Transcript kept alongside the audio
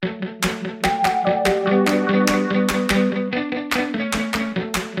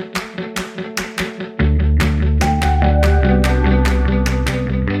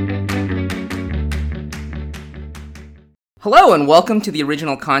Hello and welcome to the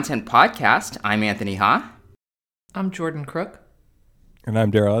Original Content Podcast. I'm Anthony Ha. I'm Jordan Crook. And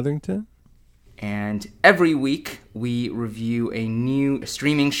I'm Daryl Etherington. And every week we review a new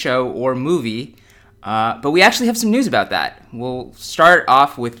streaming show or movie, but we actually have some news about that. We'll start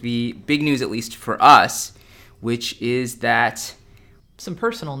off with the big news, at least for us, which is that... Some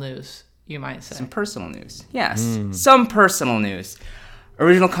personal news, you might say. Some personal news, yes. Some personal news.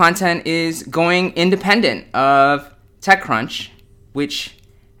 Original Content is going independent of TechCrunch, which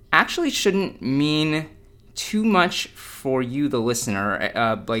actually shouldn't mean too much for you, the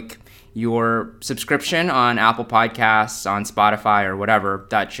listener. Like your subscription on Apple Podcasts, on Spotify, or whatever,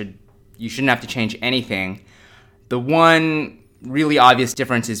 you shouldn't have to change anything. The one really obvious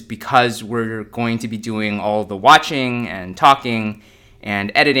difference is because we're going to be doing all the watching and talking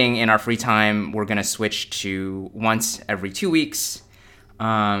and editing in our free time, we're going to switch to once every 2 weeks.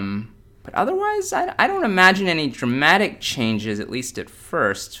 But otherwise, I don't imagine any dramatic changes, at least at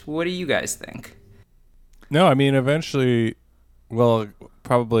first. What do you guys think? No, I mean, eventually we'll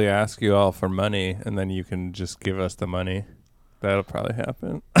probably ask you all for money, and then you can just give us the money. That'll probably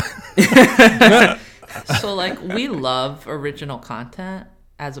happen. So, we love original content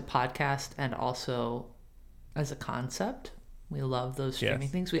as a podcast and also as a concept. We love those streaming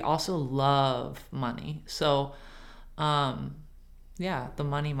things. We also love money. So, yeah, the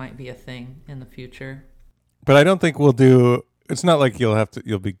money might be a thing in the future. But I don't think we'll do. It's not like no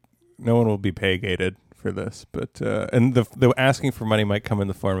one will be pay gated for this. But and the asking for money might come in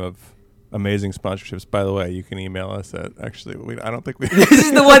the form of amazing sponsorships. By the way, you can email us at I don't think we. This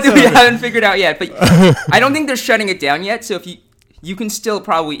is the one that we haven't figured out yet. But I don't think they're shutting it down yet. So if you can still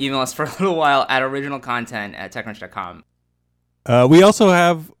probably email us for a little while at originalcontent@techcrunch.com.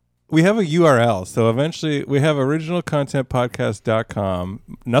 We have a URL, so eventually we have originalcontentpodcast.com.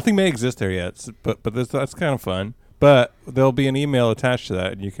 Nothing may exist there yet, but that's kind of fun. But there'll be an email attached to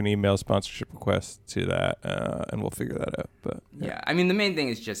that, and you can email sponsorship requests to that, and we'll figure that out. But yeah, I mean, the main thing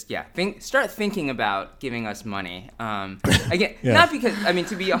is just start thinking about giving us money. Again, not because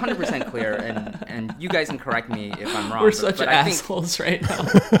to be 100% clear, and you guys can correct me if I'm wrong. We're such assholes right now.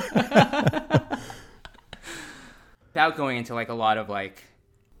 Without going into a lot of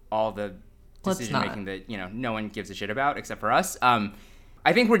all the decision making that no one gives a shit about except for us. I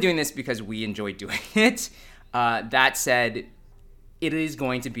think we're doing this because we enjoy doing it. That said, it is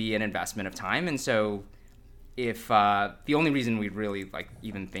going to be an investment of time, and so if the only reason we really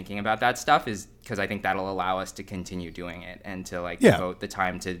even thinking about that stuff is because I think that'll allow us to continue doing it and to devote the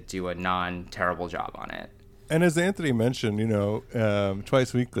time to do a non-terrible job on it. And as Anthony mentioned,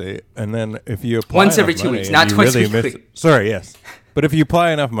 twice weekly, and then if you apply once every 2 weeks, not twice weekly. Sorry, yes. But if you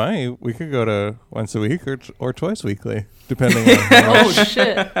apply enough money, we could go to once a week or twice weekly, depending on how much. Oh,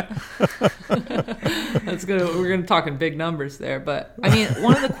 shit. That's good. We're going to talk in big numbers there. But,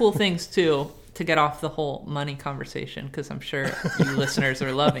 one of the cool things, too, to get off the whole money conversation, because I'm sure you listeners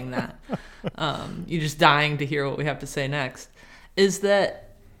are loving that. You're just dying to hear what we have to say next, is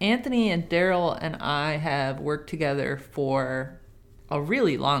that Anthony and Daryl and I have worked together for a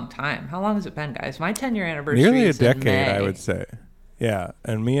really long time. How long has it been, guys? My 10-year anniversary nearly is a decade, in May. I would say. Yeah,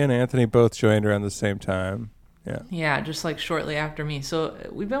 and me and Anthony both joined around the same time. Yeah, just shortly after me. So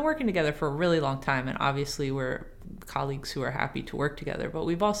we've been working together for a really long time, and obviously we're colleagues who are happy to work together, but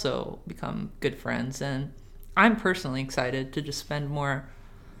we've also become good friends, and I'm personally excited to just spend more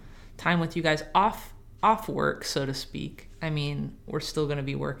time with you guys off work, so to speak. We're still going to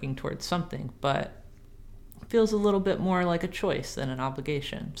be working towards something, but it feels a little bit more like a choice than an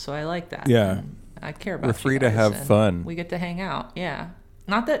obligation. So I like that. Yeah. And I care about We're free to have fun. We get to hang out. Yeah.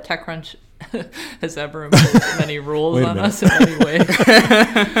 Not that TechCrunch has ever imposed any rules on us in any way,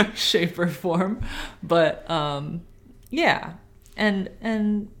 shape, or form. But yeah.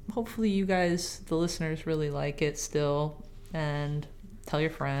 And hopefully you guys, the listeners, really like it still. And tell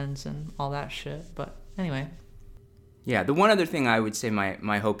your friends and all that shit. But anyway. Yeah, the one other thing I would say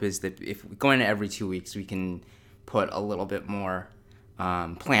my hope is that if going to every 2 weeks, we can put a little bit more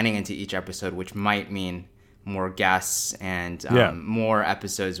planning into each episode, which might mean more guests and more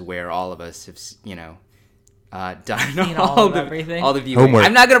episodes where all of us have, done all the viewing. Homework.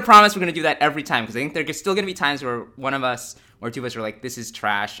 I'm not going to promise we're going to do that every time because I think there's still going to be times where one of us or two of us are like, this is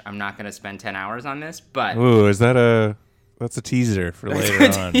trash. I'm not going to spend 10 hours on this. But ooh, that's a teaser for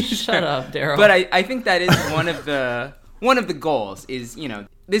later on. Shut up, Daryl. But I think that is one of the goals is,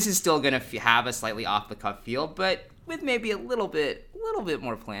 this is still going to have a slightly off the cuff feel, but with maybe a little bit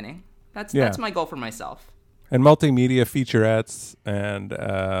more planning. That's my goal for myself. And multimedia featurettes and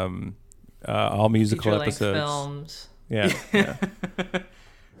all musical episodes. Films. Yeah.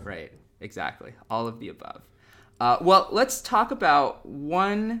 Right. Exactly. All of the above. Well, let's talk about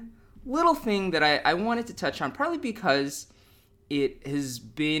one little thing that I wanted to touch on, partly because it has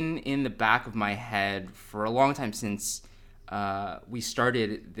been in the back of my head for a long time since we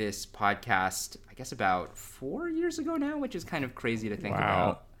started this podcast, I guess about 4 years ago now, which is kind of crazy to think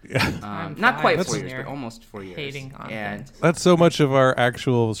about. Yeah. Not quite 4 years, but almost 4 years. Hating on and things. That's so much of our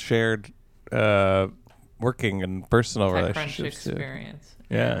actual shared working and personal TechCrunch relationships. experience.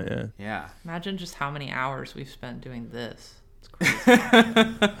 Yeah. yeah. Imagine just how many hours we've spent doing this. It's crazy.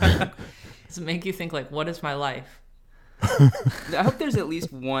 Does it make you think, like, what is my life? I hope there's at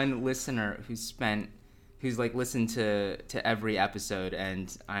least one listener who's like listened to every episode,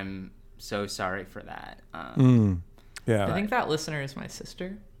 and I'm so sorry for that. Yeah. I think that listener is my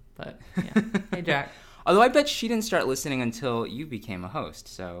sister, but yeah. Hey, Jack. Although I bet she didn't start listening until you became a host,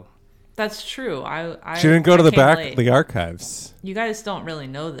 so That's true. She didn't go to the came back late. the archives. You guys don't really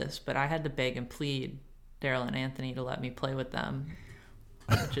know this, but I had to beg and plead Daryl and Anthony to let me play with them,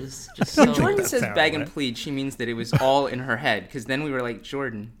 which is just so... Jordan says sound beg right. and plead. She means that it was all in her head, because then we were like,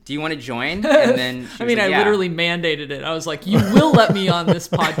 Jordan, do you want to join? And then she I was mean, like, I yeah. literally mandated it. I was like, you will let me on this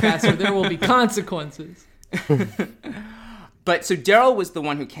podcast or there will be consequences. But so Daryl was the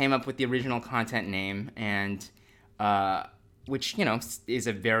one who came up with the original content name, and which, you know, is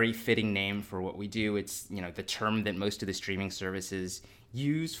a very fitting name for what we do. It's, you know, the term that most of the streaming services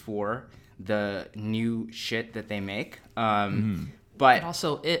use for the new shit that they make. But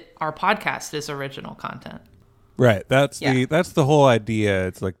Also, our podcast is original content. Right. That's Yeah. the whole idea.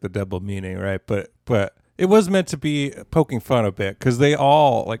 It's like the double meaning, right? But it was meant to be poking fun a bit, because they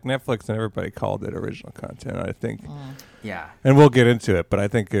all, like Netflix and everybody, called it original content, I think. yeah. And we'll get into it, but I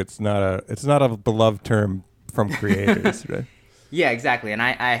think it's not a beloved term from creators, right? Yeah, exactly. And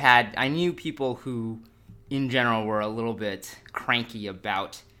I knew people who, in general, were a little bit cranky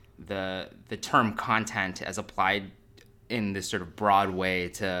about the term content as applied in this sort of broad way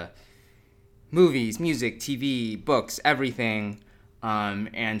to movies, music, TV, books, everything.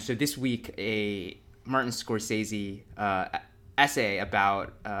 And so this week, a Martin Scorsese essay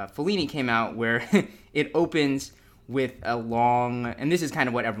about Fellini came out, where it opens with a long, and this is kind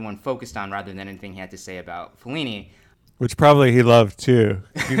of what everyone focused on rather than anything he had to say about Fellini. Which probably he loved too.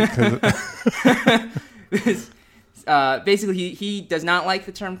 Basically, he does not like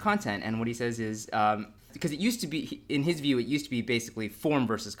the term content, and what he says is because it used to be, in his view, it used to be basically form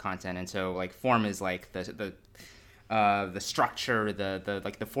versus content, and so like form is like the structure, the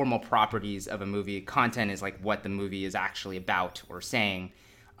like the formal properties of a movie. Content is like what the movie is actually about or saying.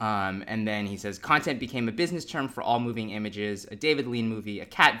 And then he says, content became a business term for all moving images, a David Lean movie, a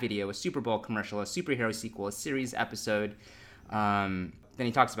cat video, a Super Bowl commercial, a superhero sequel, a series episode. Then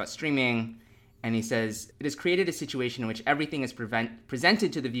he talks about streaming, and he says, it has created a situation in which everything is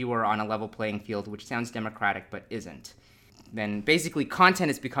presented to the viewer on a level playing field, which sounds democratic but isn't. Then basically content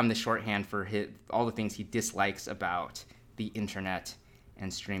has become the shorthand for all the things he dislikes about the internet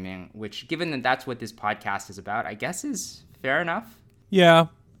and streaming, which, given that that's what this podcast is about, I guess is fair enough. Yeah.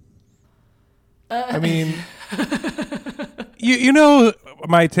 I mean, you know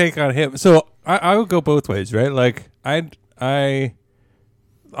my take on him. So I would go both ways, right? Like I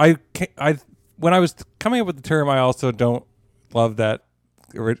when I was coming up with the term, I also don't love that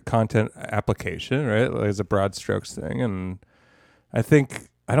content application, right? Like, it's a broad strokes thing, and I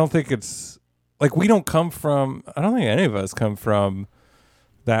don't think it's like I don't think any of us come from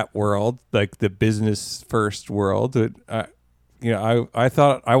that world, like the business first world. I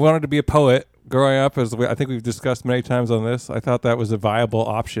thought I wanted to be a poet growing up, as I think we've discussed many times on this. I thought that was a viable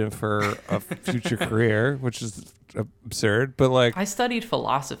option for a future career, which is absurd. But like, I studied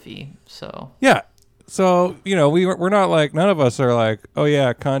philosophy, so yeah. So, you know, we're not like, none of us are like, oh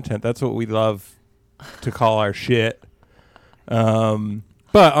yeah, content. That's what we love to call our shit. But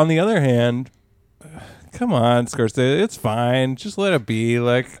on the other hand, come on, Scorsese, it's fine. Just let it be.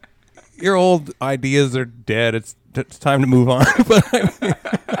 Like, your old ideas are dead. It's time to move on. But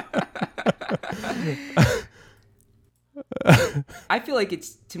I feel like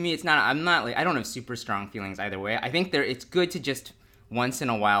to me, I don't have super strong feelings either way. I think it's good to just once in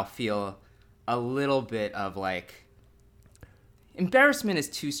a while feel a little bit of like, embarrassment is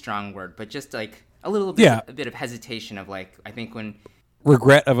too strong a word, but just like a little bit, Yeah. a bit of hesitation of like, I think when,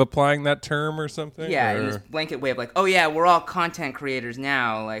 regret of applying that term or something? yeah, or? in this blanket way of like, oh yeah, we're all content creators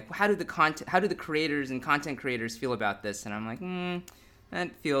now. Like, how do the creators and content creators feel about this? And I'm like,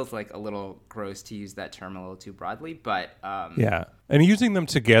 that feels like a little gross to use that term a little too broadly, but Yeah, and using them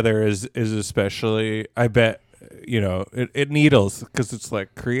together is especially, I bet, it needles because it's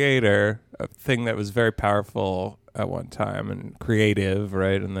like creator, a thing that was very powerful at one time, and creative,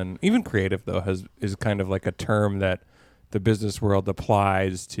 right? And then even creative though is kind of like a term that the business world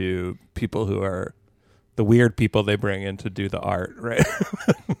applies to people who are the weird people they bring in to do the art, right?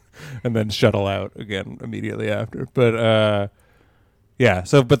 And then shuttle out again immediately after. But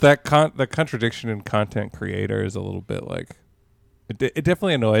but the contradiction in content creator is a little bit like it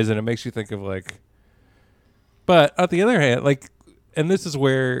definitely annoys, and it makes you think of like. But on the other hand, like, and this is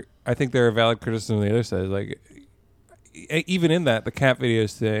where I think there are valid criticism on the other side. Like, even in that, the cat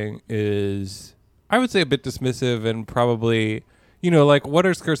videos thing is, I would say, a bit dismissive, and probably, like, what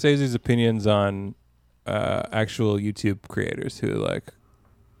are Scorsese's opinions on actual YouTube creators who like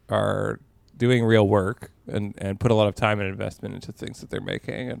are doing real work and put a lot of time and investment into things that they're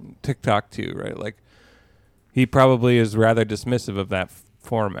making, and TikTok too, right? Like, he probably is rather dismissive of that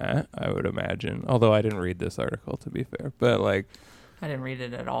format, I would imagine. Although I didn't read this article, to be fair, but like, I didn't read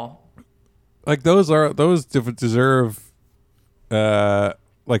it at all. Like those deserve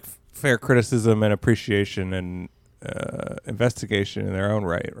like fair criticism and appreciation and investigation in their own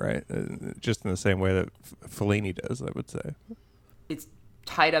right? Just in the same way that Fellini does, I would say. It's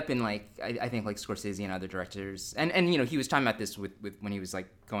tied up in like I think like Scorsese and other directors, and he was talking about this with when he was like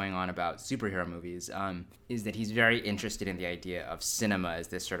going on about superhero movies, is that he's very interested in the idea of cinema as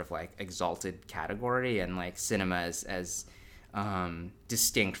this sort of like exalted category, and like cinema as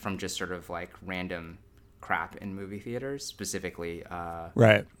distinct from just sort of like random crap in movie theaters, specifically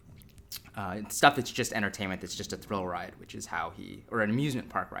right. Stuff that's just entertainment, that's just a thrill ride, which is how or an amusement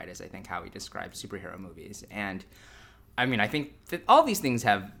park ride is I think how he describes superhero movies. And I mean, I think that all these things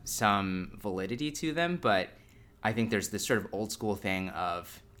have some validity to them, but I think there's this sort of old school thing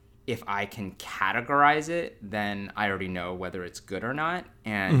of, if I can categorize it, then I already know whether it's good or not.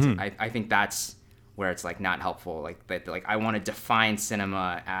 And I think that's where it's like not helpful. Like that, like I want to define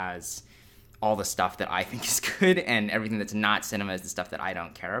cinema as all the stuff that I think is good, and everything that's not cinema is the stuff that I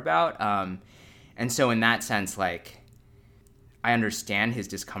don't care about. And so in that sense, like, I understand his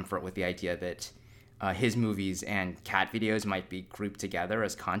discomfort with the idea that his movies and cat videos might be grouped together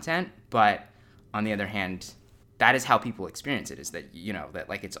as content, but on the other hand, that is how people experience it, is that, that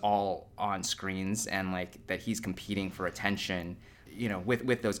like it's all on screens, and like that he's competing for attention,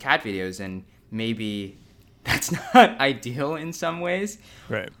 with those cat videos, and maybe that's not ideal in some ways.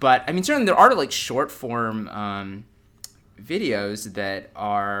 Right. But I mean, certainly there are like short form videos that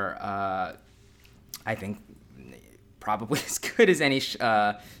are, I think, probably as good as any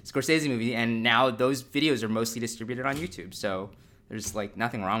Scorsese movie, and now those videos are mostly distributed on YouTube, so there's like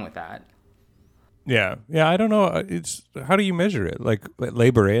nothing wrong with that. Yeah, I don't know. It's, how do you measure it? Like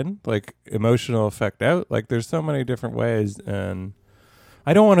labor in, like emotional effect out. Like there's so many different ways, and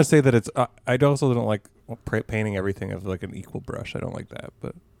I don't want to say that it's. I also don't like painting everything of like an equal brush. I don't like that.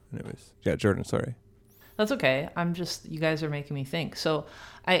 But anyways, yeah, Jordan, sorry. That's okay. You guys are making me think. So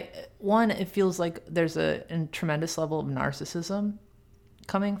it feels like there's a tremendous level of narcissism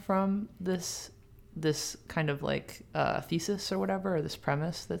coming from this kind of like thesis or whatever, or this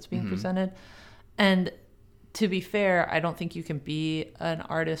premise that's being presented. And to be fair, I don't think you can be an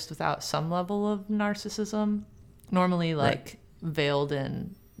artist without some level of narcissism, normally like veiled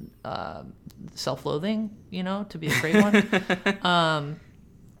in self-loathing, to be a great one.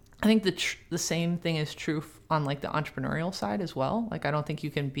 I think the same thing is true on like the entrepreneurial side as well. Like, I don't think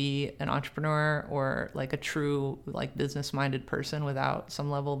you can be an entrepreneur or like a true like business-minded person without some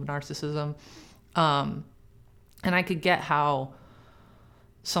level of narcissism. And I could get how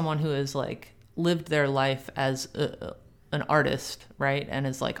someone who has like lived their life as an artist, right, and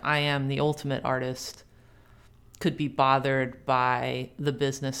is like, I am the ultimate artist, could be bothered by the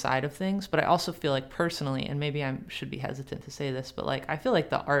business side of things. But I also feel like personally, and maybe I should be hesitant to say this, but like I feel like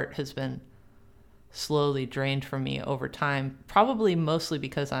the art has been slowly drained from me over time, probably mostly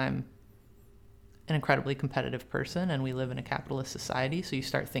because I'm an incredibly competitive person and we live in a capitalist society, so you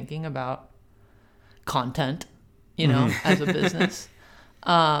start thinking about content, as a business.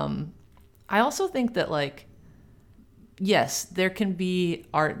 I also think that like, yes, there can be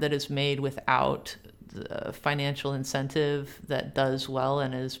art that is made without the financial incentive that does well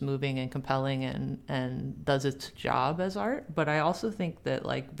and is moving and compelling and does its job as art. But I also think that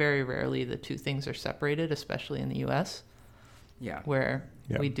like very rarely the two things are separated, especially in the US. Yeah. Where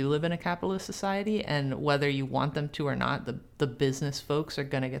we do live in a capitalist society, and whether you want them to or not, the business folks are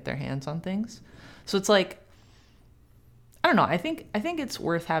going to get their hands on things. So it's like, I don't know. I think it's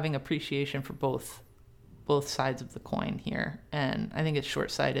worth having appreciation for both sides of the coin here. And I think it's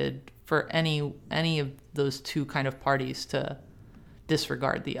short-sighted for any of those two kind of parties to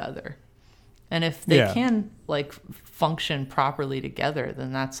disregard the other. And if they Yeah. can like function properly together,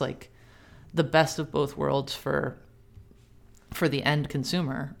 then that's like the best of both worlds for the end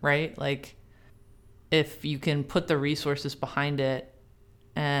consumer, right? Like if you can put the resources behind it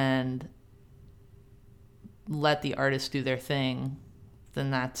and let the artists do their thing, then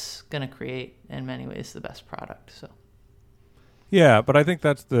that's going to create in many ways the best product. So Yeah, but I think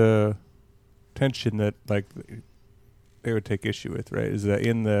that's the tension that like they would take issue with, right? Is that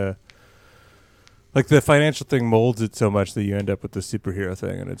in the like the financial thing molds it so much that you end up with the superhero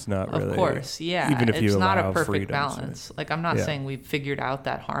thing, and it's not really. of course, yeah, Even if it's you not a allow perfect freedoms, balance. right? Like I'm not Yeah. saying we've figured out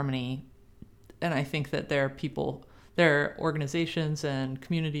that harmony, and I think that there are organizations and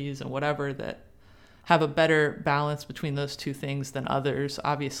communities and whatever that have a better balance between those two things than others.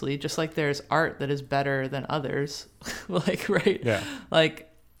 Obviously, just like there's art that is better than others, like right, Yeah. like.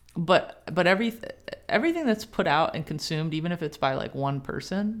 But everything that's put out and consumed, even if it's by like one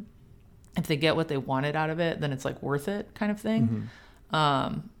person, if they get what they wanted out of it, then it's like worth it, kind of thing.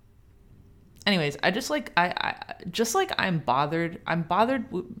 Anyways, I'm bothered.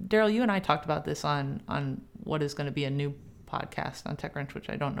 Daryl, you and I talked about this on what is going to be a new podcast on TechCrunch, which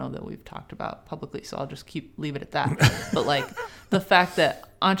I don't know that we've talked about publicly, so I'll just leave it at that. But like the fact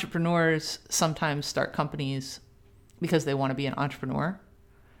that entrepreneurs sometimes start companies because they want to be an entrepreneur.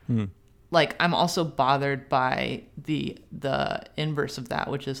 Like I'm also bothered by the inverse of that,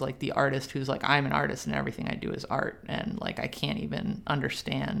 which is like the artist who's like, I'm an artist and everything I do is art, and like I can't even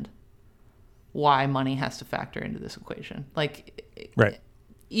understand why money has to factor into this equation. Like Right.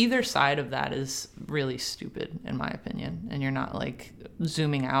 Either side of that is really stupid in my opinion, and you're not like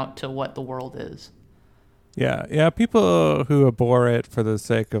zooming out to what the world is. Yeah. People who abhor it for the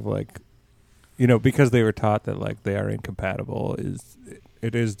sake of like, because they were taught that like they are incompatible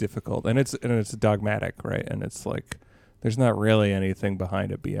it is difficult, and it's dogmatic, right? And it's like there's not really anything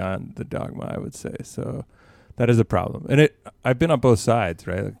behind it beyond the dogma, I would say. So that is a problem, and I've been on both sides,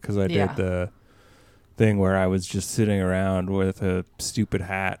 right? Because I did the thing where I was just sitting around with a stupid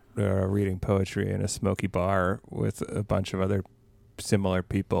hat, reading poetry in a smoky bar with a bunch of other similar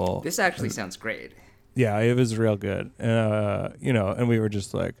people. This actually sounds great. Yeah, it was real good. And we were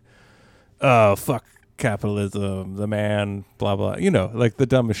just like, oh, fuck capitalism, the man, blah, blah, like the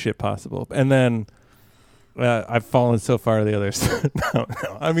dumbest shit possible. And then I've fallen so far to the other side. No.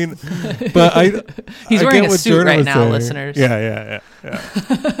 I mean, but he's I wearing get a what suit Jordan right was now, saying. listeners. Yeah.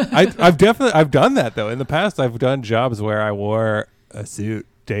 I've done that though. In the past, I've done jobs where I wore a suit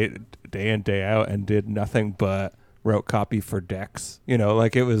day in, day out and did nothing but wrote copy for decks.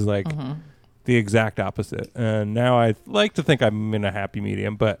 Like it was like the exact opposite. And now I like to think I'm in a happy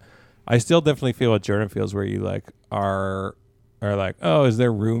medium, but I still definitely feel what Jordan feels, where you like are like, oh, is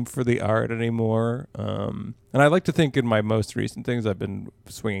there room for the art anymore? And I like to think in my most recent things, I've been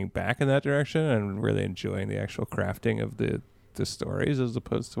swinging back in that direction and really enjoying the actual crafting of the stories as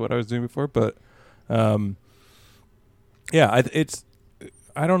opposed to what I was doing before. But I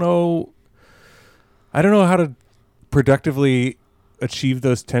don't know how to productively achieve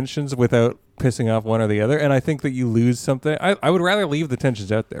those tensions without pissing off one or the other. And I think that you lose something. I would rather leave the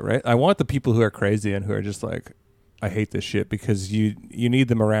tensions out there, right? I want the people who are crazy and who are just like, I hate this shit, because you need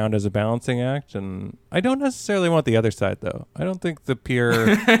them around as a balancing act. And I don't necessarily want the other side, though. I don't think the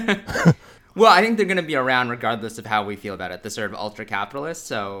pure... Well, I think they're going to be around regardless of how we feel about it. The sort of ultra-capitalists,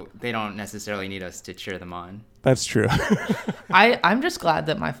 so they don't necessarily need us to cheer them on. That's true. I'm just glad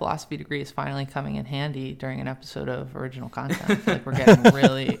that my philosophy degree is finally coming in handy during an episode of original content. I feel like we're getting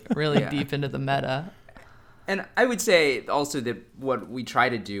really, really deep into the meta. And I would say also that what we try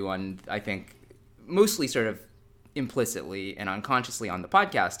to do on, I think, mostly sort of implicitly and unconsciously on the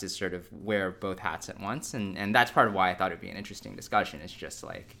podcast is sort of wear both hats at once. And that's part of why I thought it'd be an interesting discussion. It's just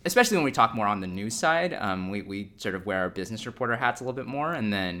like, especially when we talk more on the news side, we sort of wear our business reporter hats a little bit more.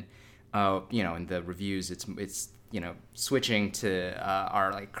 And then, in the reviews, it's switching to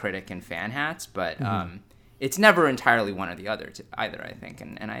our like critic and fan hats. But it's never entirely one or the other either, I think.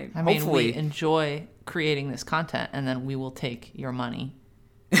 And I mean, hopefully we enjoy creating this content, and then we will take your money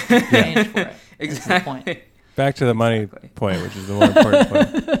in exchange for it. Exactly. That's the point. Back to the money point, which is the more important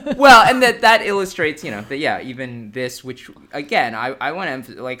point. Well, and that illustrates, that even this, which again, I want to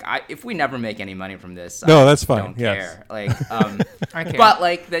emphasize, like, if we never make any money from this, No, I that's fine. Don't Yes. care. Like, I care. but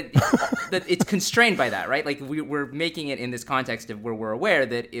like that it's constrained by that, right? Like we're making it in this context of where we're aware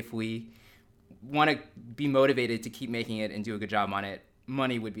that if we want to be motivated to keep making it and do a good job on it,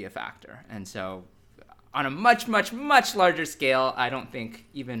 money would be a factor, and so. On a much, much, much larger scale, I don't think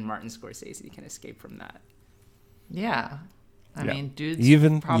even Martin Scorsese can escape from that. Yeah. I mean, dude's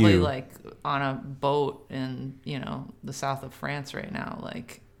Even probably you. like on a boat in, the south of France right now.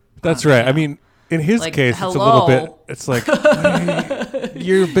 Like, That's right. I mean, in his Like, case, hello? it's a little bit. It's like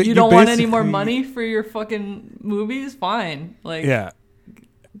You don't want any more money for your fucking movies? Fine. Like, Yeah.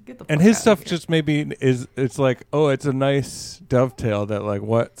 get the fuck And his outta stuff here. just maybe it's like, oh, it's a nice dovetail that like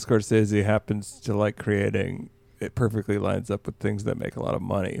what Scorsese happens to like creating, it perfectly lines up with things that make a lot of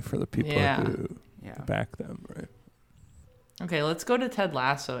money for the people Yeah. who Yeah. back them, right? Okay, let's go to Ted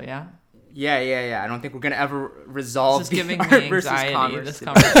Lasso, yeah? Yeah. I don't think we're gonna ever resolve This is giving the me art versus anxiety, commerce this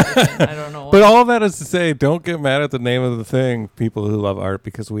debate. conversation. I don't know why. But all that is to say, don't get mad at the name of the thing, people who love art,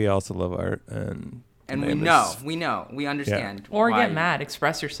 because we also love art, and the And we name know, is- we understand. Or why- get mad.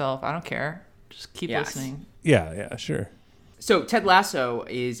 Express yourself. I don't care. Just keep Yes. listening. Yeah, sure. So Ted Lasso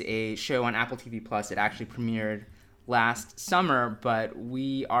is a show on Apple TV Plus. It actually premiered last summer, but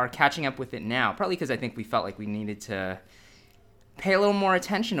we are catching up with it now. Partly because I think we felt like we needed to pay a little more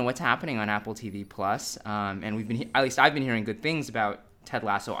attention to what's happening on Apple TV Plus. And we've been, at least I've been hearing good things about Ted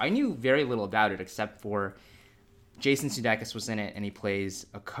Lasso. I knew very little about it except for Jason Sudeikis was in it, and he plays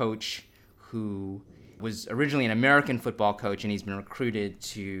a coach who was originally an American football coach, and he's been recruited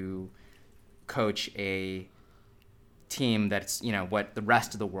to coach a team that's, you know, what the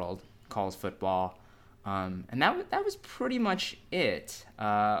rest of the world calls football. And that was pretty much it.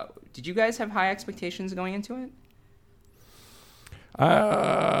 Did you guys have high expectations going into it?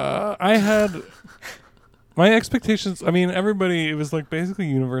 I had my expectations. I mean, everybody. It was like basically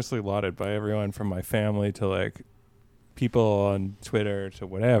universally lauded by everyone from my family to like people on Twitter to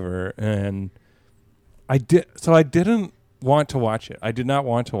whatever. And I didn't want to watch it. I did not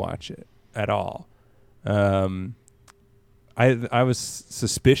want to watch it at all. I was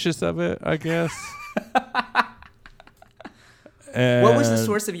suspicious of it, I guess. What was the And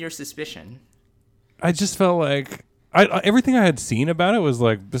source of your suspicion? I just felt like everything I had seen about it was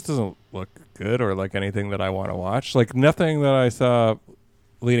like, this doesn't look good or like anything that I want to watch. Like nothing that I saw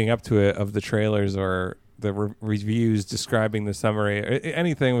leading up to it of the trailers or the reviews describing the summary,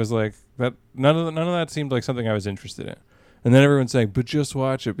 anything was like that. None of that seemed like something I was interested in. And then everyone's saying, but just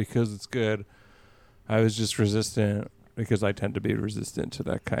watch it because it's good. I was just resistant because I tend to be resistant to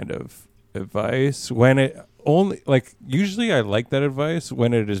that kind of advice when it only like usually I like that advice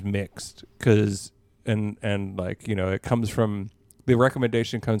when it is mixed because and like, you know, it comes from the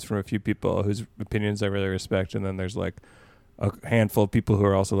recommendation comes from a few people whose opinions I really respect, and then there's like a handful of people who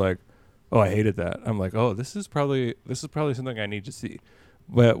are also like, oh, I hated that. I'm like, oh, this is probably something I need to see.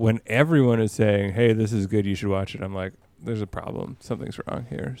 But when everyone is saying, hey, this is good, you should watch it, I'm like, there's a problem, something's wrong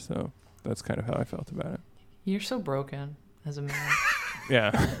here. So that's kind of how I felt about it. You're so broken as a man.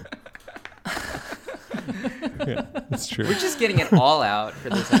 Yeah. Yeah, that's true. We're just getting it all out for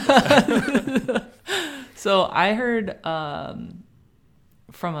this episode. So I heard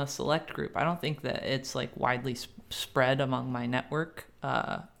from a select group. I don't think that it's like widely spread among my network.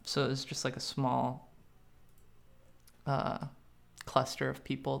 So it's just like a small cluster of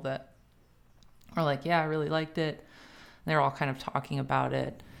people that are like, yeah, I really liked it. And they're all kind of talking about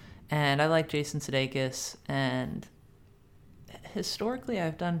it. And I like Jason Sudeikis, and historically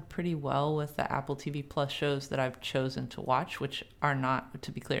I've done pretty well with the Apple TV Plus shows that I've chosen to watch, which are not,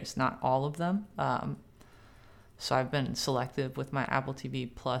 to be clear, it's not all of them. So I've been selective with my Apple TV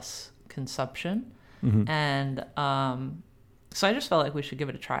Plus consumption. Mm-hmm. And so I just felt like we should give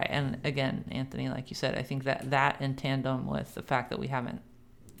it a try. And again, Anthony, like you said, I think that in tandem with the fact that we haven't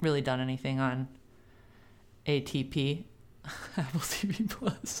really done anything on ATP, Apple TV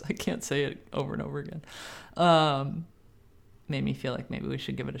Plus, I can't say it over and over again, made me feel like maybe we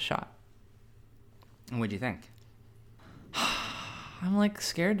should give it a shot. And what do you think? I'm like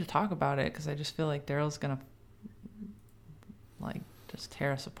scared to talk about it because I just feel like Daryl's gonna like just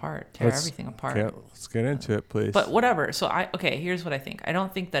tear us apart, everything apart. Yeah, let's get into it, please. But whatever. So here's what I think. I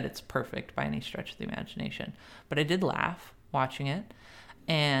don't think that it's perfect by any stretch of the imagination, but I did laugh watching it,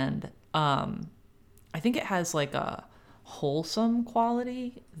 and I think it has like a wholesome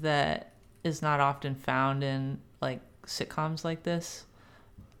quality that is not often found in like sitcoms like this.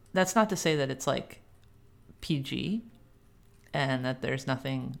 That's not to say that it's like PG and that there's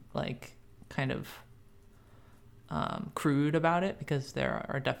nothing like kind of crude about it, because there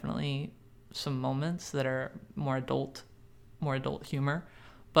are definitely some moments that are more adult humor,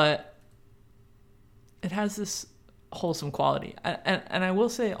 but it has this wholesome quality. And I will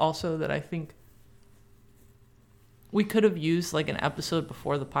say also that I think we could have used like an episode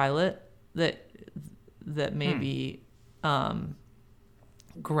before the pilot that maybe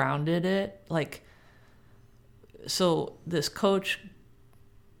grounded it. Like, so this coach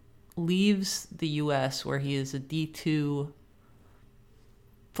leaves the U.S. where he is a D2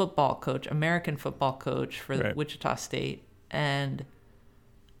 football coach, American football coach for right. Wichita State, and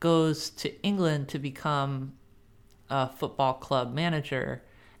goes to England to become a football club manager,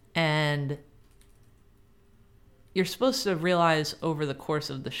 and you're supposed to realize over the course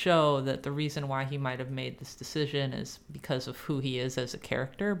of the show that the reason why he might have made this decision is because of who he is as a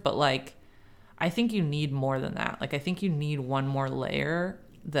character. But like, I think you need more than that. Like, I think you need one more layer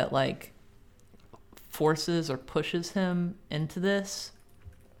that like forces or pushes him into this,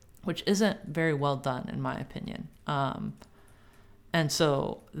 which isn't very well done in my opinion. And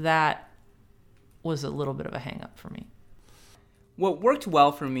so that was a little bit of a hang up for me. What worked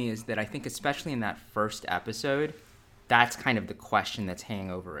well for me is that I think, especially in that first episode, that's kind of the question that's hanging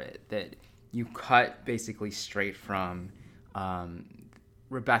over it. That you cut basically straight from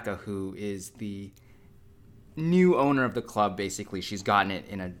Rebecca, who is the new owner of the club. Basically, she's gotten it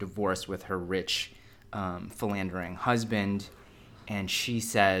in a divorce with her rich, philandering husband. And she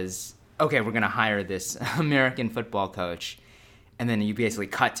says, okay, we're going to hire this American football coach. And then you basically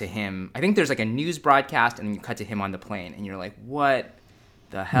cut to him. I think there's like a news broadcast, and then you cut to him on the plane, and you're like, "What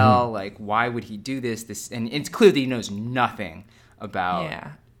the hell? Mm-hmm. Like, why would he do this?" And it's clear that he knows nothing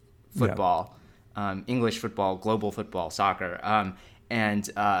about football, English football, global football, soccer. And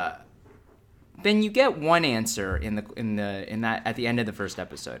then you get one answer in that at the end of the first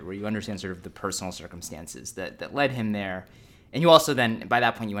episode, where you understand sort of the personal circumstances that led him there, and you also then by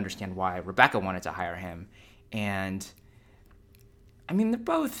that point you understand why Rebecca wanted to hire him, and I mean, they're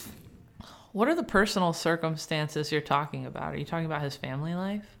both. What are the personal circumstances you're talking about? Are you talking about his family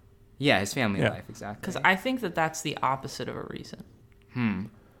life? Yeah, his family life, exactly. Because I think that that's the opposite of a reason.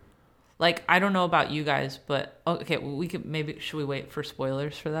 Like, I don't know about you guys, but okay, we could should we wait for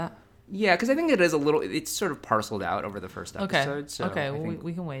spoilers for that? Yeah, because I think it's sort of parceled out over the first episode. Okay, so okay,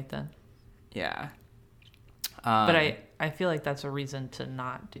 we can wait then. Yeah. But I feel like that's a reason to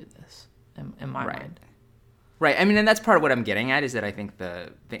not do this in my mind. Right. I mean, and that's part of what I'm getting at, is that I think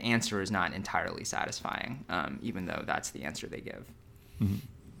the answer is not entirely satisfying, even though that's the answer they give. Mm-hmm.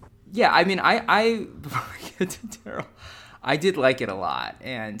 Yeah, I mean, I before I get to Daryl, I did like it a lot,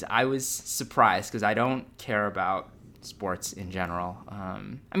 and I was surprised because I don't care about sports in general. I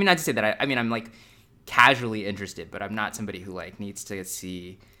mean, not to say that I'm like casually interested, but I'm not somebody who like needs to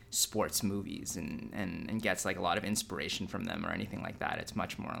see sports movies and gets like a lot of inspiration from them or anything like that. It's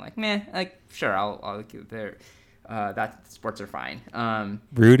much more like, meh, like sure, I'll give there. That sports are fine.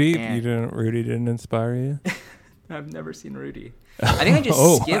 Rudy didn't inspire you? I've never seen Rudy. I think I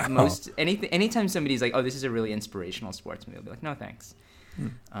just skip most anything. Anytime somebody's like, oh, this is a really inspirational sports movie, I'll be like, no thanks.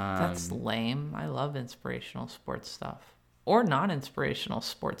 That's lame. I love inspirational sports stuff or non-inspirational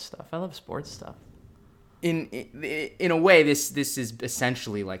sports stuff. I love sports stuff. In a way, this is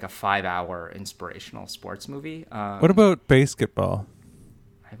essentially like a 5-hour inspirational sports movie. What about basketball?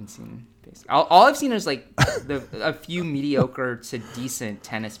 I haven't seen basketball. All I've seen is like a few mediocre to decent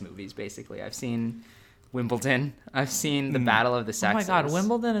tennis movies. Basically, I've seen Wimbledon. I've seen the Battle of the Sexes. Oh my God,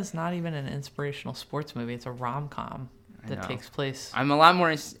 Wimbledon is not even an inspirational sports movie. It's a rom-com that takes place. I'm a lot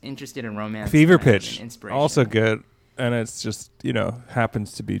more interested in romance. Fever Pitch, also good. And it's just,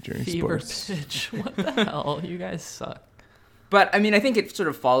 happens to be during sports. Fever Pitch. What the hell? You guys suck. But, I mean, I think it sort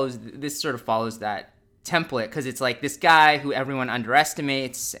of follows that template, because it's like this guy who everyone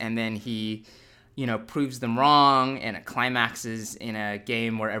underestimates, and then he, proves them wrong, and it climaxes in a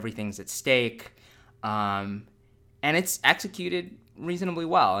game where everything's at stake. And it's executed reasonably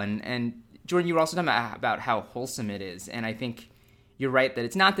well. And Jordan, you were also talking about how wholesome it is. And I think you're right that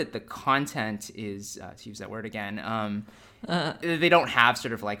it's not that the content is, to use that word again, they don't have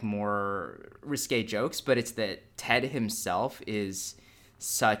sort of like more risque jokes, but it's that Ted himself is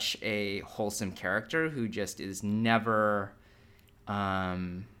such a wholesome character who just is never,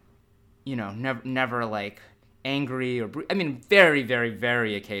 never like angry or, very, very,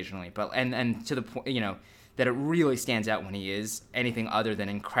 very occasionally, but, and to the point, that it really stands out when he is anything other than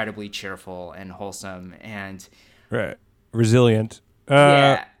incredibly cheerful and wholesome and resilient.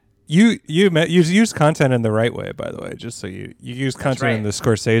 Yeah. You use content in the right way, by the way, just so you use content in the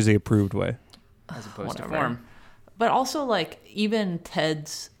Scorsese approved way, as opposed to form. But also, like, even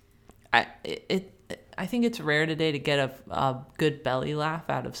Ted's, I think it's rare today to get a good belly laugh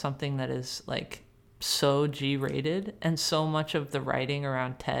out of something that is like so G-rated, and so much of the writing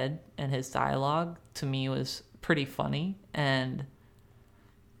around Ted and his dialogue to me was pretty funny. And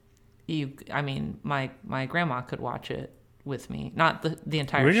my grandma could watch it with me, not the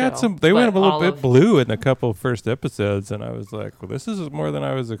entire show. They went a little bit blue in a couple of first episodes, and I was like, well, this is more than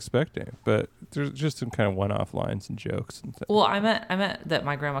I was expecting. But there's just some kind of one-off lines and jokes and things. Well, I meant that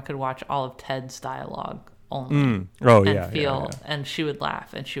my grandma could watch all of Ted's dialogue only. And she would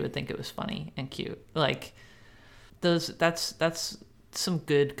laugh, and she would think it was funny and cute. Like that's some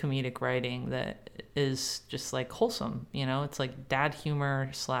good comedic writing that is just like wholesome, you know? It's like dad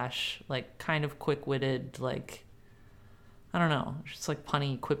humor / like kind of quick-witted, like, I don't know, just like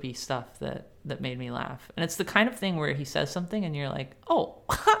punny, quippy stuff that made me laugh. And it's the kind of thing where he says something and you're like, oh,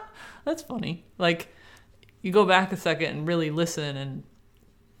 that's funny. Like, you go back a second and really listen and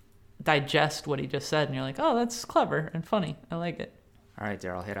digest what he just said, and you're like, oh, that's clever and funny. I like it. All right,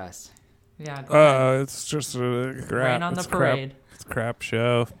 Daryl, hit us. Yeah, go ahead. It's just a crap. Rain on the parade. It's a crap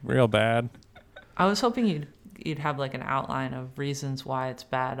show. Real bad. I was hoping you'd have like an outline of reasons why it's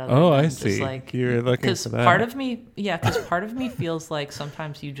bad. I just see. Like, you're looking for that. Because part of me feels like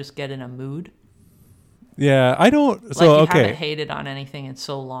sometimes you just get in a mood. Yeah, I don't. Like So you okay, haven't hated on anything in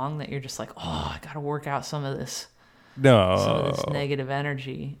so long that you're just like, oh, I got to work out some of this no, negative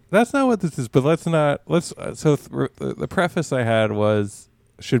energy. that's not what this is. But let's not. So the preface I had was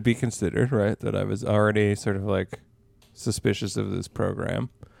should be considered, right? That I was already sort of like suspicious of this program.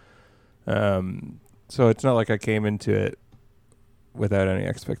 So it's not like I came into it without any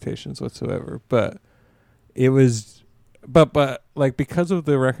expectations whatsoever. But it was, but like because of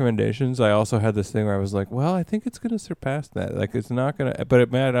the recommendations, I also had this thing where I was like, well, I think it's gonna surpass that. Like it's not gonna, but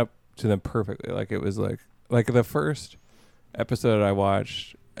it matched up to them perfectly. Like it was like the first episode I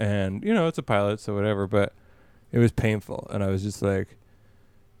watched, and you know it's a pilot, so whatever. But it was painful, and I was just like,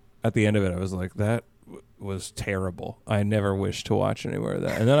 at the end of it, I was like, that was terrible. I never wished to watch any more of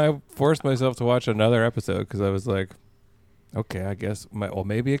that. And then I forced myself to watch another episode because I was like, okay, I guess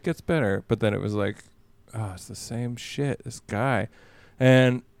maybe it gets better. But then it was like, oh, it's the same shit. This guy,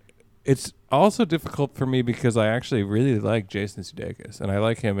 and it's also difficult for me because I actually really like Jason Sudeikis, and I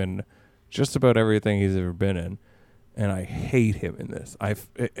like him in just about everything he's ever been in, and I hate him in this.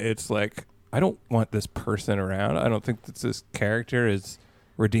 It's like I don't want this person around. I don't think that this character is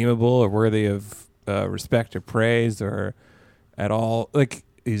redeemable or worthy of respect or praise or at all. Like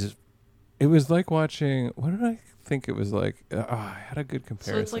it was like watching. What did I think it was like? I had a good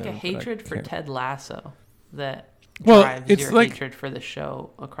comparison. So it's like a hatred for Ted Lasso that well, drives it's your like, hatred for the show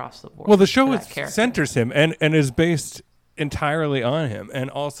across the board. Well, the show centers him and is based entirely on him, and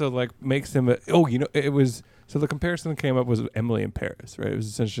also like makes him it was. So the comparison that came up was Emily in Paris, right? It was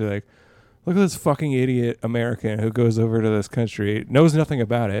essentially like, look at this fucking idiot American who goes over to this country, knows nothing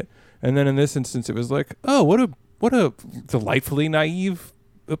about it, and then in this instance, it was like, oh, what a delightfully naive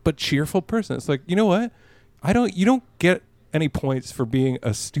but cheerful person. It's like, you know what? You don't get any points for being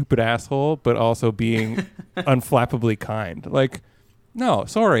a stupid asshole, but also being unflappably kind. Like, no,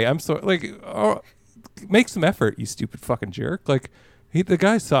 sorry, I'm sorry. Like, make some effort, you stupid fucking jerk. Like, the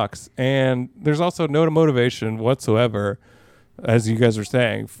guy sucks, and there's also no motivation whatsoever, as you guys are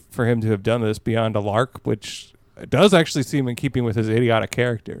saying, for him to have done this beyond a lark, which does actually seem in keeping with his idiotic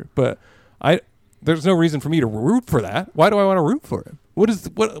character. But there's no reason for me to root for that. Why do I want to root for him? What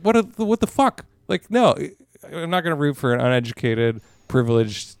the fuck? Like, no, I'm not going to root for an uneducated,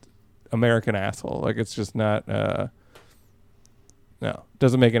 privileged American asshole. Like, it's just not. No,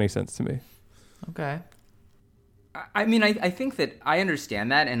 doesn't make any sense to me. Okay. I mean, I think that I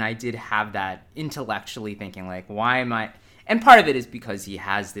understand that, and I did have that intellectually thinking, like, why am I... And part of it is because he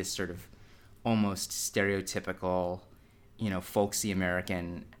has this sort of almost stereotypical, folksy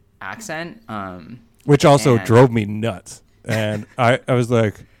American accent. Which also drove me nuts. And I was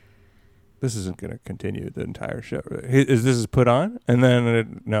like, this isn't going to continue the entire show. Is this put on? And then,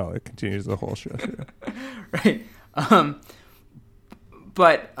 it continues the whole show. Right.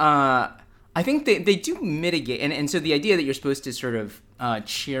 But I think they do mitigate. And so the idea that you're supposed to sort of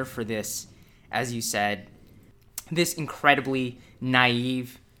cheer for this, as you said, this incredibly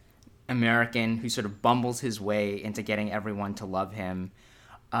naive American who sort of bumbles his way into getting everyone to love him.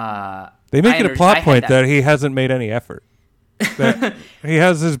 They make it a plot point that he hasn't made any effort. That he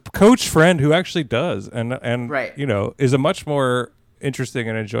has his coach friend who actually does, and right. Is a much more interesting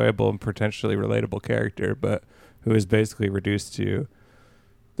and enjoyable and potentially relatable character, but who is basically reduced to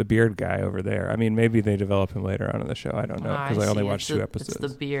the beard guy over there. I mean, maybe they develop him later on in the show. I don't know because I only watched 2 episodes.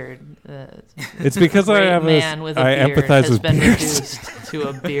 It's the beard. It's because I have man with a beard empathize has with been beards. reduced to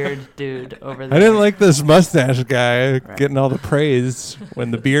a beard dude over there. I didn't like this mustache guy getting all the praise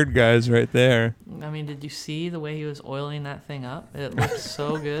when the beard guy's right there. I mean, did you see the way he was oiling that thing up? It looked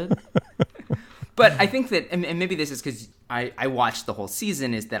so good. But I think that, and maybe this is because I watched the whole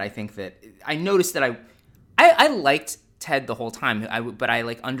season, is that I think that I noticed that I liked Ted the whole time, but I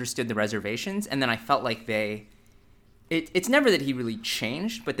like understood the reservations, and then I felt like it's never that he really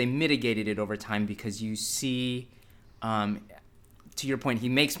changed, but they mitigated it over time because you see, to your point, he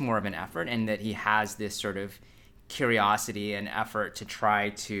makes more of an effort, and that he has this sort of curiosity and effort to try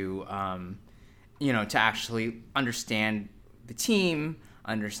to, to actually understand the team,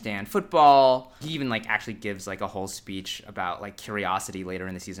 understand football. He even like actually gives like a whole speech about like curiosity later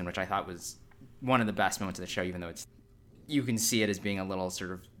in the season, which I thought was one of the best moments of the show, even though you can see it as being a little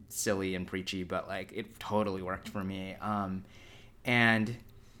sort of silly and preachy, but like it totally worked for me. And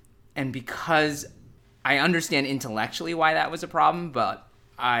because I understand intellectually why that was a problem, but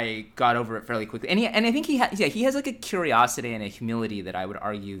I got over it fairly quickly. And I think he has like a curiosity and a humility that I would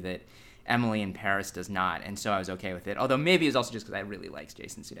argue that Emily in Paris does not, and so I was okay with it. Although maybe it was also just because I really liked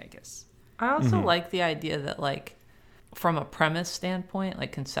Jason Sudeikis. I also like the idea that, like, from a premise standpoint,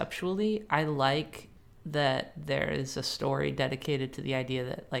 like conceptually, I like that there is a story dedicated to the idea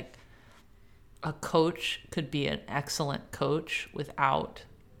that, like, a coach could be an excellent coach without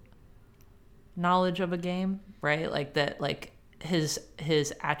knowledge of a game, right? Like that, like his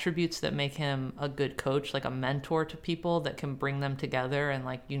attributes that make him a good coach, like a mentor to people that can bring them together and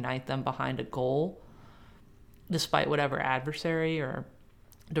like unite them behind a goal, despite whatever adversary or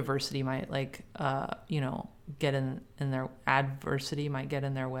diversity might like get in their adversity might get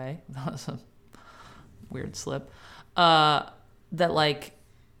in their way. That was a weird slip. That like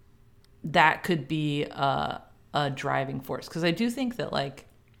that could be a driving force, because I do think that like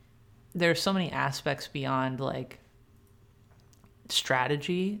there's so many aspects beyond like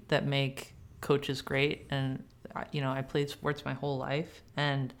strategy that make coaches great. And I played sports my whole life,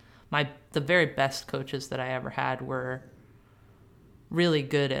 and the very best coaches that I ever had were really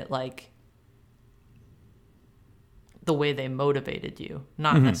good at like the way they motivated you,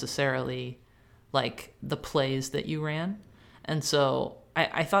 not necessarily like the plays that you ran. And so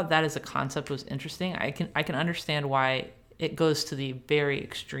I thought that as a concept was interesting. I can understand why it goes to the very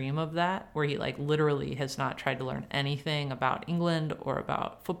extreme of that, where he like literally has not tried to learn anything about England or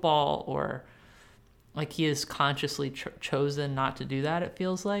about football, or like he has consciously chosen not to do that, it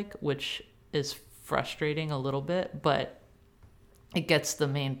feels like, which is frustrating a little bit, but it gets the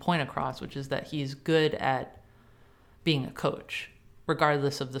main point across, which is that he's good at being a coach,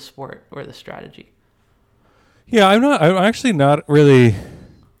 regardless of the sport or the strategy. Yeah, I'm actually not really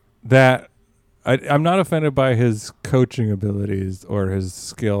that. I'm not offended by his coaching abilities or his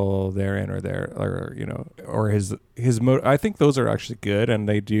skill therein or there, or his I think those are actually good, and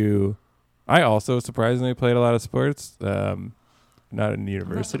they do. I also surprisingly played a lot of sports, not in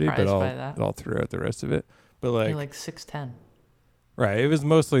university, but all throughout the rest of it. But like, you're like 6'10". Right. It was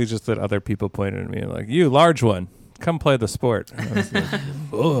mostly just that other people pointed at me and like, "You large one, come play the sport." And I was like,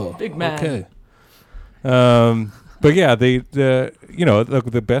 "Oh, big man." Okay. But yeah,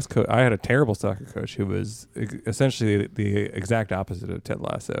 the best coach. I had a terrible soccer coach who was essentially the exact opposite of Ted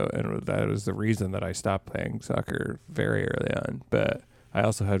Lasso, and that was the reason that I stopped playing soccer very early on. But I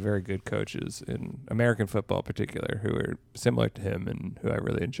also had very good coaches in American football, in particular, who were similar to him and who I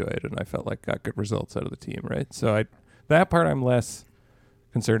really enjoyed, and I felt like got good results out of the team. Right, so that part I'm less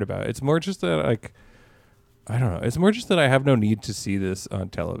concerned about. It's more just that like I don't know. It's more just that I have no need to see this on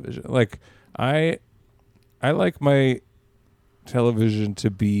television. Like I like my television to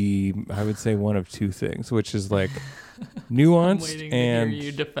be, I would say, one of two things, which is like nuanced. I'm waiting and to hear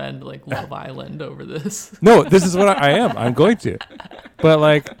you defend like Love Island over this. No, this is what I am. I'm going to. But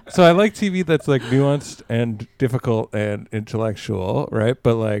like, so I like TV that's like nuanced and difficult and intellectual, right?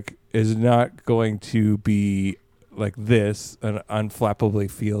 But like is not going to be like this, an unflappably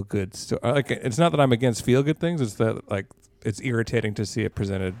feel good story. Like, it's not that I'm against feel good things. It's that like it's irritating to see it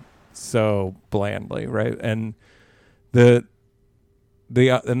presented so blandly, right? And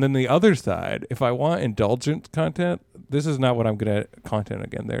and then the other side, if I want indulgent content, this is not what I'm gonna content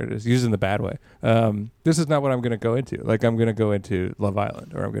again. There it is, used in the bad way. This is not what I'm gonna go into. Like I'm gonna go into Love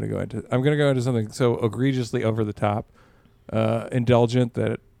Island, or I'm gonna go into something so egregiously over the top, indulgent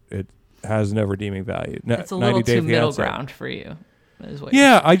that it has no redeeming value. It's a little too middle ground for you.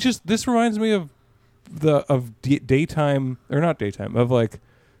 Yeah, this reminds me of daytime, or not daytime, of like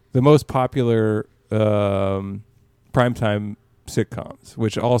the most popular primetime sitcoms,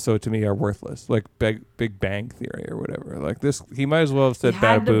 which also to me are worthless, like Big Bang Theory or whatever. Like this, he might as well have said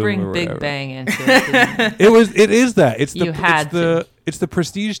Bada Boom. To bring Big Bang into it. It is that. It's the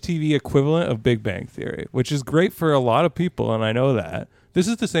prestige TV equivalent of Big Bang Theory, which is great for a lot of people, and I know that. This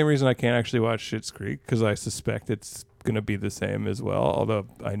is the same reason I can't actually watch Schitt's Creek, because I suspect it's going to be the same as well, although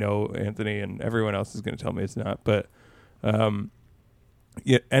I know Anthony and everyone else is going to tell me it's not. But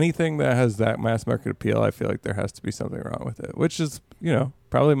yeah, anything that has that mass market appeal, I feel like there has to be something wrong with it, which is,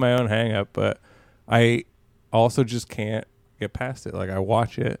 probably my own hang up, but I also just can't get past it. Like I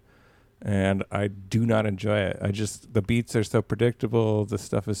watch it and I do not enjoy it. The beats are so predictable. The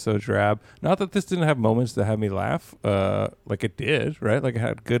stuff is so drab. Not that this didn't have moments that had me laugh, like it did, right? Like it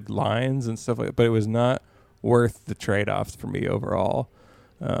had good lines and stuff like that, but it was not worth the trade-offs for me overall.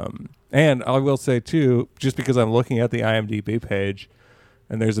 And I will say too, just because I'm looking at the IMDb page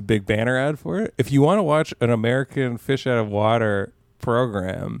and there's a big banner ad for it, if you want to watch an American fish out of water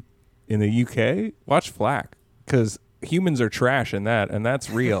program in the UK, watch Flack, because humans are trash in that, and that's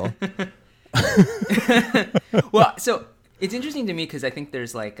real. Well, so it's interesting to me because I think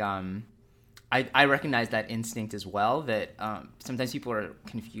there's like I recognize that instinct as well, that sometimes people are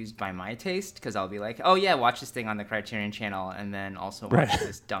confused by my taste, because I'll be like, oh yeah, watch this thing on the Criterion Channel and then also watch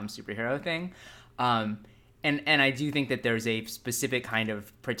this dumb superhero thing. And I do think that there's a specific kind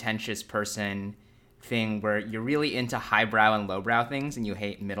of pretentious person thing where you're really into highbrow and lowbrow things and you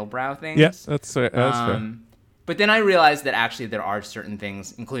hate middlebrow things. Yes, that's fair. But then I realized that actually there are certain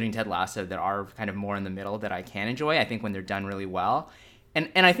things, including Ted Lasso, that are kind of more in the middle that I can enjoy, I think, when they're done really well. And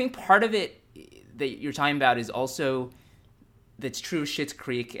I think part of it that you're talking about is also that's true of Schitt's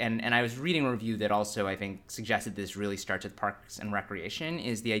Creek, and I was reading a review that also I think suggested this really starts with Parks and Recreation,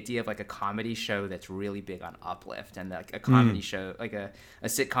 is the idea of like a comedy show that's really big on uplift, and like a comedy show, like a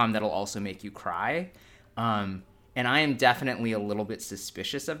sitcom that'll also make you cry. And I am definitely a little bit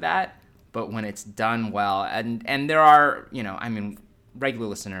suspicious of that, but when it's done well, and there are, you know, I mean, regular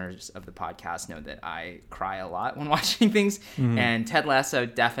listeners of the podcast know that I cry a lot when watching things, and Ted Lasso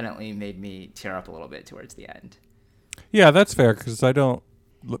definitely made me tear up a little bit towards the end. Yeah, that's fair, because I don't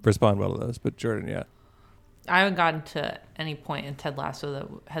respond well to those, but Jordan, yeah. I haven't gotten to any point in Ted Lasso that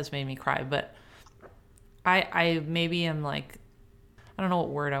has made me cry, but I maybe am like, I don't know what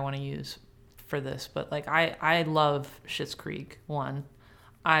word I want to use for this, but like I love Schitt's Creek, one.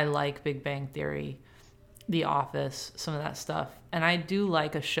 I like Big Bang Theory, The Office, some of that stuff. And I do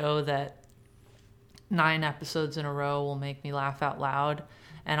like a show that 9 episodes in a row will make me laugh out loud,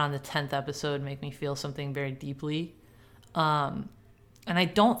 and on the 10th episode make me feel something very deeply. And I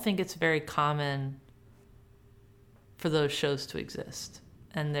don't think it's very common for those shows to exist.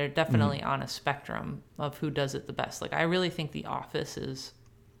 And they're definitely on a spectrum of who does it the best. Like, I really think The Office is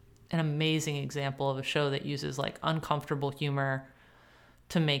an amazing example of a show that uses like uncomfortable humor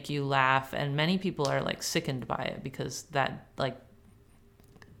to make you laugh, and many people are like sickened by it because that like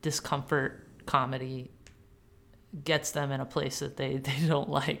discomfort comedy gets them in a place that they don't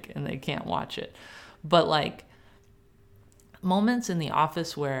like and they can't watch it. But like moments in The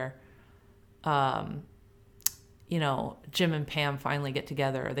Office where you know, Jim and Pam finally get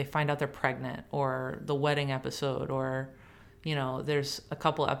together, or they find out they're pregnant, or the wedding episode, or you know, there's a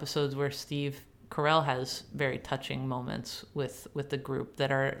couple episodes where Steve Carell has very touching moments with the group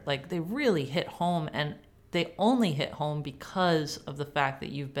that are like, they really hit home, and they only hit home because of the fact that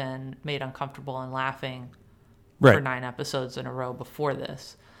you've been made uncomfortable and laughing for 9 episodes in a row before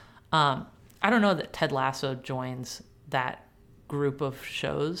this. I don't know that Ted Lasso joins that group of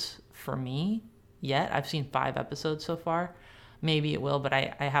shows for me yet. I've seen 5 episodes so far. Maybe it will, but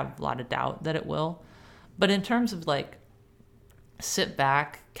I have a lot of doubt that it will. But in terms of like sit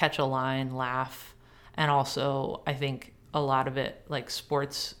back, catch a line, laugh, and also I think a lot of it, like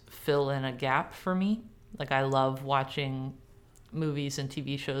sports, fill in a gap for me. Like, I love watching movies and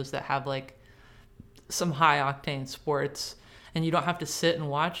TV shows that have like some high octane sports, and you don't have to sit and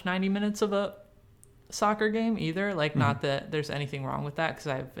watch 90 minutes of a soccer game either. Like, not that there's anything wrong with that, because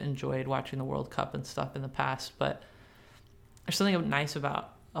I've enjoyed watching the World Cup and stuff in the past, but there's something nice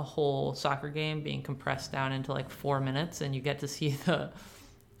about a whole soccer game being compressed down into like 4 minutes, and you get to see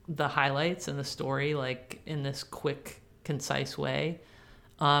the highlights and the story like in this quick, concise way,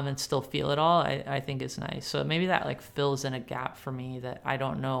 and still feel it all. I think is nice. So maybe that like fills in a gap for me that I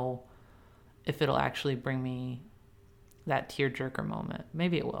don't know if it'll actually bring me that tearjerker moment.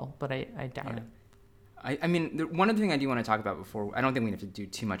 Maybe it will, but I doubt it. I mean, one other thing I do want to talk about before, I don't think we have to do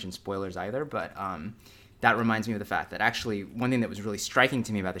too much in spoilers either, but that reminds me of the fact that actually one thing that was really striking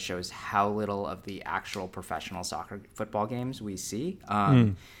to me about the show is how little of the actual professional football games we see.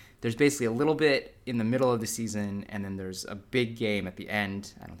 There's basically a little bit in the middle of the season, and then there's a big game at the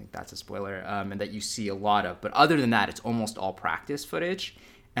end. I don't think that's a spoiler, and that you see a lot of. But other than that, it's almost all practice footage,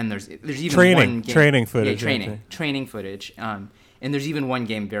 and there's even one game, training footage, training footage. And there's even one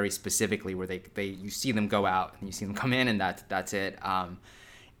game very specifically where you see them go out and you see them come in, and that's it. And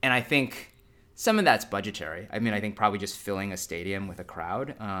I think some of that's budgetary. I mean, I think probably just filling a stadium with a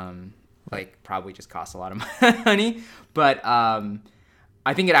crowd, like probably just costs a lot of money. But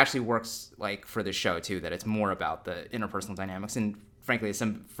I think it actually works like for the show too, that it's more about the interpersonal dynamics. And frankly,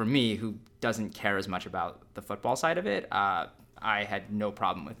 for me, who doesn't care as much about the football side of it, I had no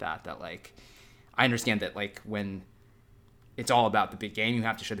problem with that. That like, I understand that like when it's all about the big game, you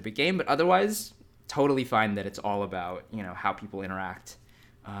have to show the big game, but otherwise, totally fine that it's all about, you know, how people interact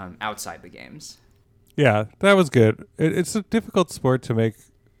outside the games. Yeah, that was good. It's a difficult sport to make.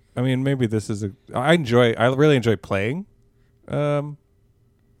 I mean, maybe this is I really enjoy playing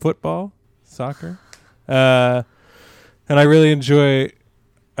football, soccer. And I really enjoy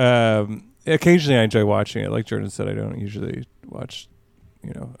occasionally I enjoy watching it. Like Jordan said, I don't usually watch,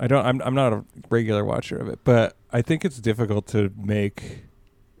 I'm not a regular watcher of it, but I think it's difficult to make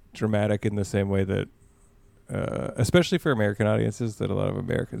dramatic in the same way that especially for American audiences, that a lot of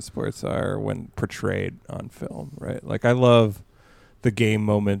American sports are when portrayed on film, right? Like I love the game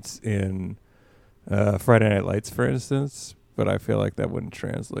moments in Friday Night Lights, for instance, but I feel like that wouldn't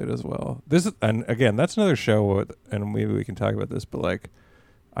translate as well. And again, that's another show, and maybe we can talk about this, but like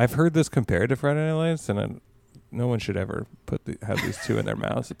I've heard this compared to Friday Night Lights, and no one should ever have these two in their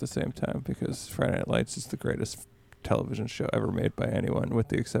mouths at the same time, because Friday Night Lights is the greatest television show ever made by anyone, with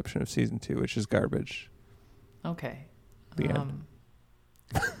the exception of season 2, which is garbage. Okay. The end.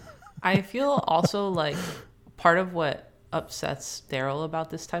 I feel also like part of what upsets Daryl about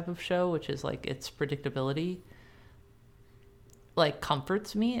this type of show, which is like its predictability, like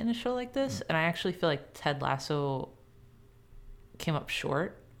comforts me in a show like this. And I actually feel like Ted Lasso came up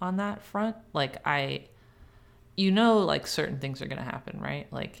short on that front. Like like certain things are going to happen,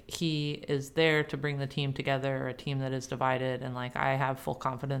 right? Like he is there to bring the team together, a team that is divided. And like, I have full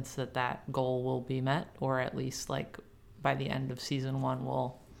confidence that that goal will be met, or at least like by the end of season 1,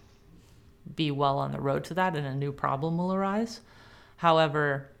 we'll be well on the road to that and a new problem will arise.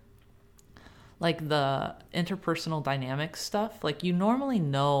 However, like the interpersonal dynamics stuff, like you normally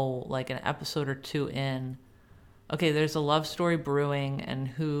know like an episode or 2 in, okay, there's a love story brewing and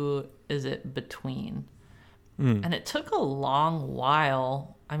who is it between? And it took a long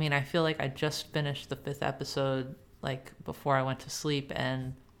while. I mean, I feel like I just finished the 5th episode like before I went to sleep,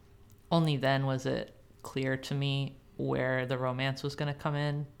 and only then was it clear to me where the romance was going to come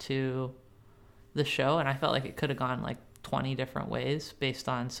in to the show. And I felt like it could have gone like 20 different ways based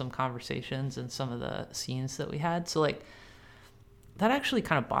on some conversations and some of the scenes that we had. So like that actually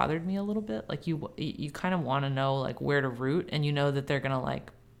kind of bothered me a little bit. Like you kind of want to know like where to root, and you know that they're going to like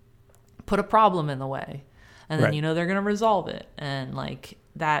put a problem in the way. And then, right. They're going to resolve it. And, like,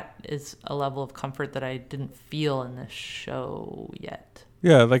 that is a level of comfort that I didn't feel in this show yet.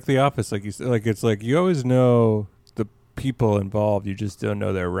 Yeah, like The Office, like you said, like it's like you always know the people involved, you just don't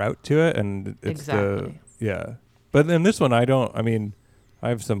know their route to it. And it's exactly. But in this one, I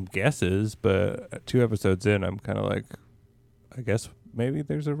have some guesses, but 2 episodes in, I'm kind of like, I guess maybe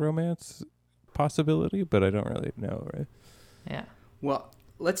there's a romance possibility, but I don't really know, right? Yeah. Well,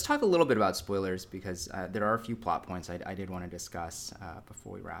 let's talk a little bit about spoilers, because there are a few plot points I did want to discuss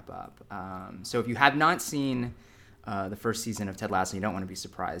before we wrap up. So if you have not seen the first season of Ted Lasso, you don't want to be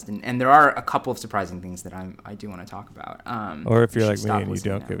surprised. And there are a couple of surprising things that I do want to talk about. Or if you're like me and you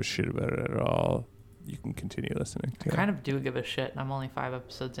don't give a shit about it at all, you can continue listening. I kind of do give a shit, and I'm only 5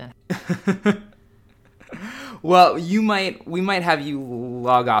 episodes in. Well, we might have you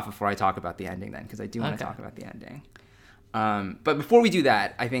log off before I talk about the ending then, because I do want to talk about the ending. But before we do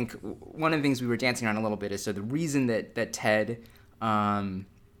that, I think one of the things we were dancing around a little bit is, so the reason that Ted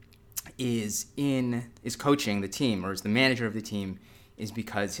is coaching the team, or is the manager of the team, is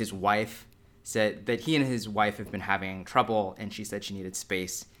because his wife said that he and his wife have been having trouble, and she said she needed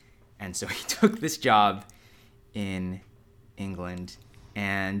space, and so he took this job in England.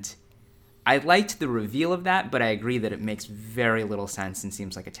 And I liked the reveal of that, but I agree that it makes very little sense and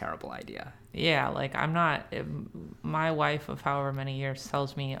seems like a terrible idea. Yeah, like my wife of however many years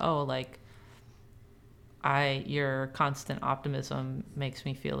tells me, oh, like your constant optimism makes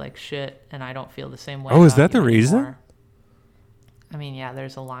me feel like shit, and I don't feel the same way. Oh, is that the reason? Anymore. I mean, yeah,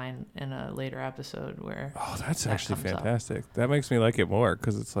 there's a line in a later episode where... Oh, that's actually fantastic. That makes me like it more,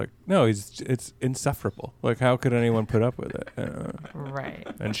 because it's like, no, it's insufferable. Like, how could anyone put up with it? Right.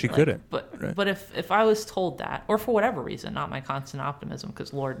 And she couldn't. But if I was told that, or for whatever reason, not my constant optimism,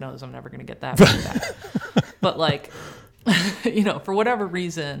 because Lord knows I'm never going to get that back. But like, for whatever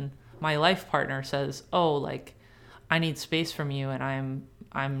reason, my life partner says, oh, like, I need space from you, and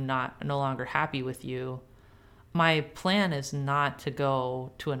I'm no longer happy with you. My plan is not to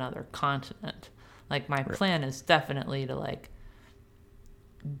go to another continent. Like, my plan is definitely to, like,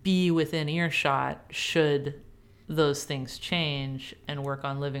 be within earshot should those things change, and work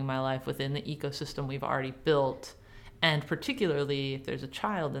on living my life within the ecosystem we've already built. And particularly if there's a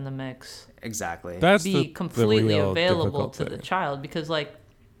child in the mix. Exactly. That's be completely available to thing. the child. Because, like,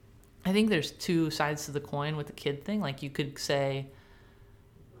 I think there's 2 sides to the coin with the kid thing. Like, you could say,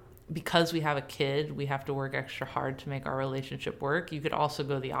 because we have a kid, we have to work extra hard to make our relationship work. You could also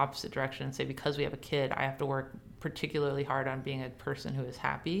go the opposite direction and say, because we have a kid, I have to work particularly hard on being a person who is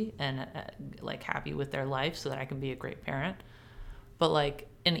happy and like happy with their life so that I can be a great parent. But like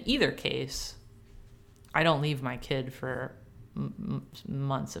in either case, I don't leave my kid for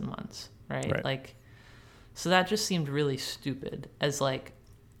months and months, right? Like, so that just seemed really stupid as like,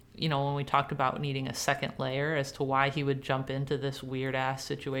 you know, when we talked about needing a second layer as to why he would jump into this weird ass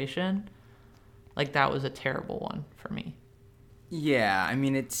situation, like that was a terrible one for me. Yeah, I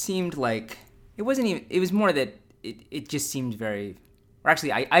mean, it seemed like it wasn't even. It was more that it just seemed very. Or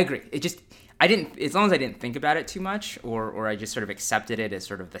actually, I agree. It just I didn't. As long as I didn't think about it too much, or I just sort of accepted it as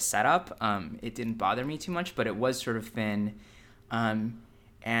sort of the setup. It didn't bother me too much, but it was sort of thin.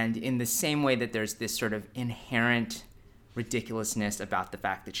 And in the same way that there's this sort of inherent ridiculousness about the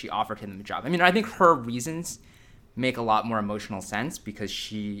fact that she offered him the job. I mean, I think her reasons make a lot more emotional sense because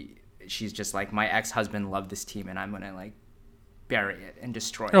she's just like, my ex-husband loved this team and I'm gonna like bury it and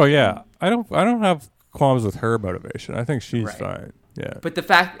destroy it. Oh yeah, I don't have qualms with her motivation. I think she's Right. fine. Yeah, But the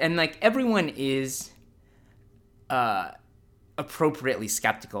fact, and like everyone is appropriately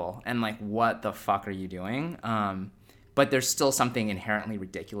skeptical and like, what the fuck are you doing? But there's still something inherently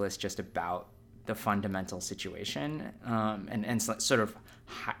ridiculous just about the fundamental situation, and sort of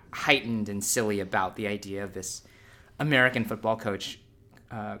heightened and silly about the idea of this American football coach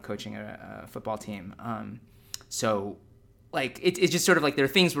coaching a football team. So like it's just sort of like there are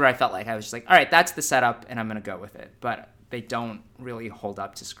things where I felt like I was just like, all right, that's the setup and I'm gonna go with it, but they don't really hold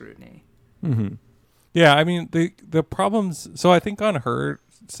up to scrutiny. Mm-hmm. Yeah, I mean the problems. So I think on her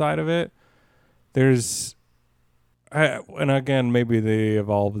side of it, there's, and again maybe they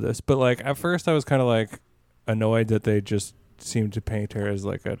evolved this, but like at first I was kind of like annoyed that they just seemed to paint her as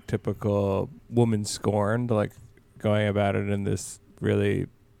like a typical woman scorned, like going about it in this really,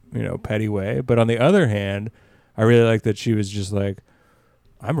 you know, petty way. But on the other hand, I really like that she was just like,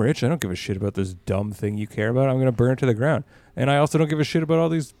 I'm rich. I don't give a shit about this dumb thing you care about. I'm going to burn it to the ground. And I also don't give a shit about all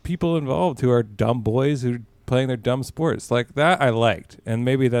these people involved who are dumb boys who are playing their dumb sports. Like that I liked. And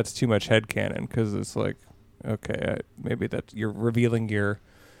maybe that's too much headcanon because it's like, okay, maybe that you're revealing your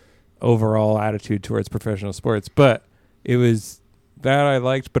overall attitude towards professional sports. But it was that I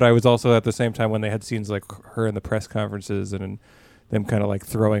liked. But I was also at the same time when they had scenes like her in the press conferences and them kind of like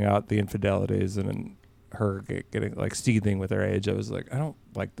throwing out the infidelities and her getting like seething with her age, I was like, I don't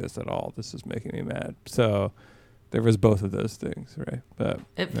like this at all. This is making me mad. So there was both of those things, right? But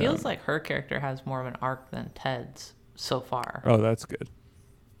it feels like her character has more of an arc than Ted's so far. Oh, that's good.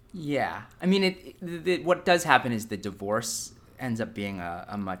 Yeah, I mean, what does happen is the divorce ends up being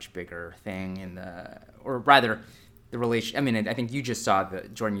a much bigger thing in or rather, the relation. I mean, I think you just saw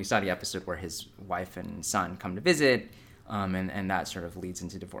Jordan. You saw the episode where his wife and son come to visit, and that sort of leads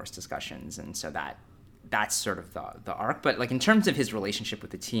into divorce discussions, and so that's sort of the arc. But like in terms of his relationship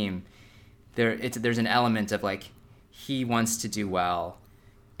with the team, there's an element of like he wants to do well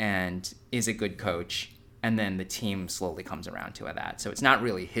and is a good coach, and then the team slowly comes around to that. So it's not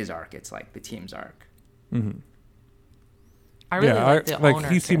really his arc; it's like the team's arc. Mm-hmm. I really like the like owner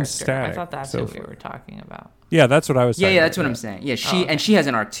he seems character. static I thought that's so what we far. were talking about. Yeah, that's what I was saying. Yeah, that's what I'm saying. Yeah, okay. and she has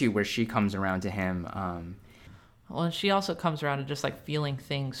an arc too, where she comes around to him. Well, and she also comes around to just like feeling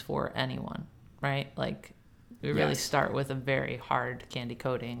things for anyone, right? Like we really Yes. start with a very hard candy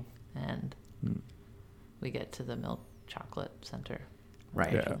coating, and we get to the milk chocolate center.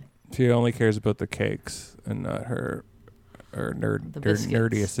 Right. Yeah, she only cares about the cakes and not her The nerdy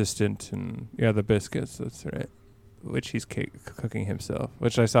biscuits. assistant, and the biscuits. That's right. Which he's cooking himself.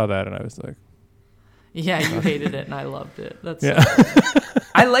 Which I saw that and I was like, Yeah, you hated it and I loved it. That's yeah.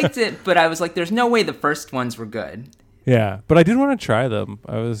 I liked it, but I was like, there's no way the first ones were good. Yeah, but I did want to try them.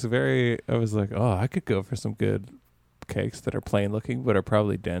 I was like, oh, I could go for some good cakes that are plain looking but are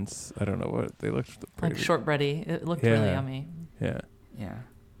probably dense. I don't know what they looked like pretty. shortbready. It looked really yummy. Yeah. Yeah.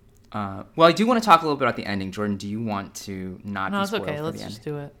 Well, I do want to talk a little bit about the ending. Jordan, do you want to not No, be it's spoiled okay. for Let's the just end?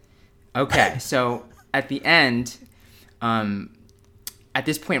 do it. Okay, so at the end, at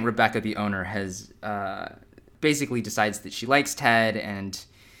this point, Rebecca, the owner, has basically decides that she likes Ted and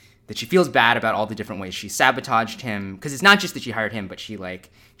that she feels bad about all the different ways she sabotaged him. Because it's not just that she hired him, but she like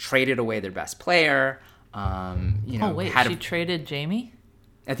traded away their best player. Oh wait, she traded Jamie?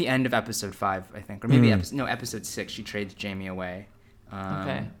 at the end of episode 5, I think, or maybe episode 6. She trades Jamie away.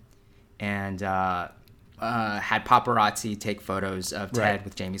 Okay. And had paparazzi take photos of Ted Right.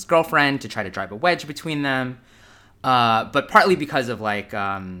 with Jamie's girlfriend to try to drive a wedge between them. But partly because of like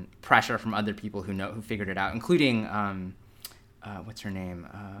pressure from other people who figured it out, including what's her name?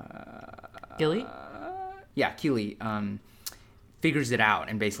 Gilly? Yeah, Keely. Figures it out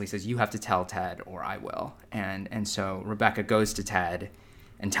and basically says, you have to tell Ted or I will. And so Rebecca goes to Ted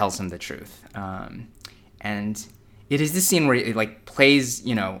and tells him the truth. and it is this scene where it like plays,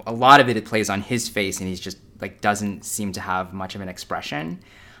 you know, a lot of it plays on his face, and he's just like doesn't seem to have much of an expression.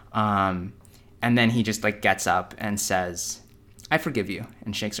 And then he just like gets up and says, "I forgive you,"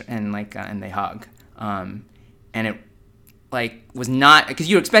 and shakes her, and like and they hug. And it like was not, because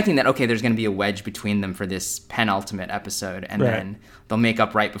you're expecting that, okay, there's going to be a wedge between them for this penultimate episode, and then they'll make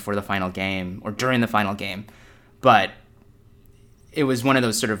up right before the final game or during the final game. But it was one of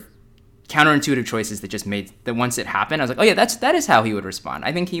those sort of counterintuitive choices that just made that once it happened, I was like, oh yeah, that is how he would respond.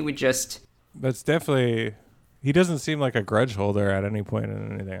 I think he would just. That's definitely. He doesn't seem like a grudge holder at any point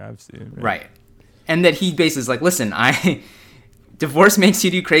in anything I've seen. Right. And that he basically is like, listen, divorce makes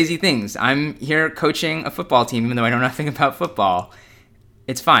you do crazy things. I'm here coaching a football team, even though I know nothing about football.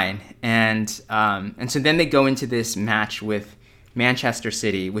 It's fine. And so then they go into this match with Manchester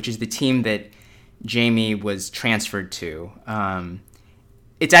City, which is the team that Jamie was transferred to.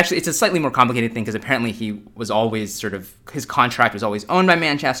 It's a slightly more complicated thing, because apparently he was always his contract was always owned by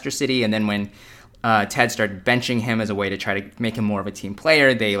Manchester City, and then when Ted started benching him as a way to try to make him more of a team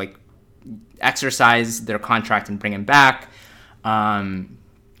player, they like exercise their contract and bring him back.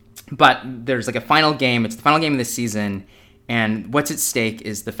 But there's like a final game. It's the final game of the season, and what's at stake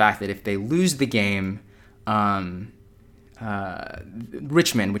is the fact that if they lose the game,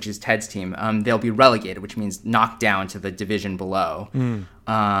 Richmond, which is Ted's team, they'll be relegated, which means knocked down to the division below.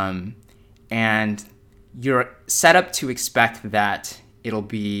 And you're set up to expect that it'll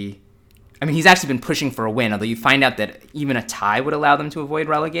be, I mean, he's actually been pushing for a win, although you find out that even a tie would allow them to avoid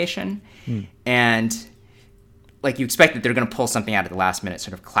relegation. And like you expect that they're going to pull something out at the last minute,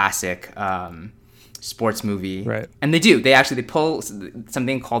 sort of classic sports movie. Right. And they do. They pull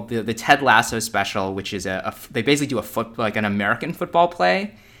something called the Ted Lasso special, which is they basically do like an American football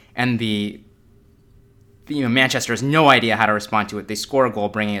play, and Manchester has no idea how to respond to it. They score a goal,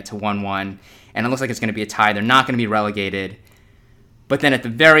 bringing it to 1-1, and it looks like it's going to be a tie. They're not going to be relegated. But then at the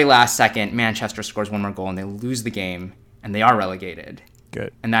very last second, Manchester scores one more goal, and they lose the game, and they are relegated.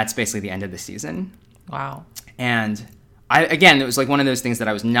 Good. And that's basically the end of the season. Wow. And it was like one of those things that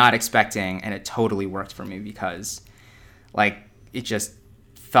I was not expecting, and it totally worked for me, because like it just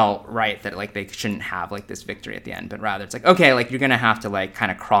felt right that like they shouldn't have like this victory at the end, but rather it's like, okay, like you're gonna have to like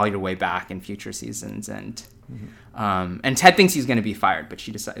kind of crawl your way back in future seasons. And and Ted thinks he's gonna be fired, but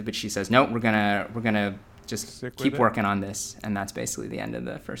she says no, we're gonna just keep working on this, and that's basically the end of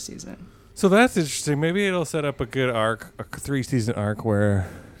the first season. So that's interesting. Maybe it'll set up a good arc, a 3-season arc where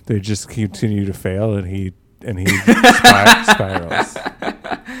they just continue to fail, and he spirals.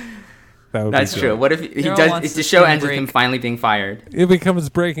 That's true. What if he does? If the show ends with him finally being fired? It becomes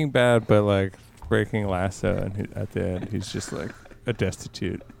Breaking Bad, but like Breaking Lasso, and at the end, he's just like a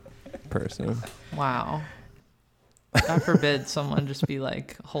destitute person. Wow. God forbid someone just be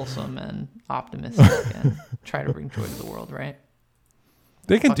like wholesome and optimistic and try to bring joy to the world, right?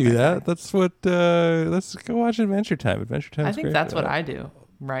 They can do that. That's what. Let's go watch Adventure Time. Adventure Time. I think that's what I do,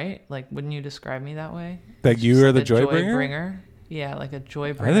 right? Like, wouldn't you describe me that way? That you are the joy bringer? Yeah, like a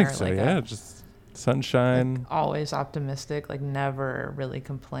joy bringer. I think so. Like just sunshine. Like always optimistic. Like never really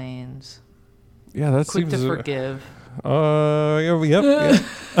complains. Yeah, that's quick to forgive. Yep.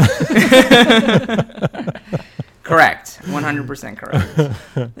 Correct. 100%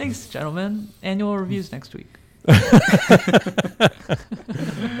 correct. Thanks, gentlemen. Annual reviews next week.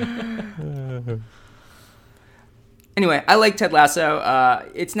 Anyway, I like Ted Lasso.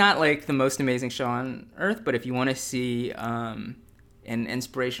 It's not like the most amazing show on earth, but if you want to see an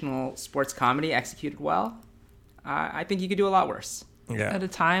inspirational sports comedy executed well, I think you could do a lot worse. Yeah. At a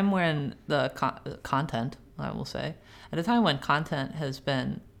time when the content, I will say, at a time when content has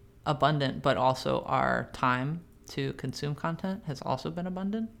been abundant, but also our time to consume content has also been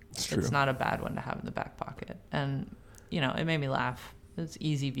abundant. It's not a bad one to have in the back pocket. And, it made me laugh. It's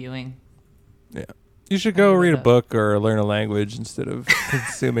easy viewing. Yeah. You should go read a book or learn a language instead of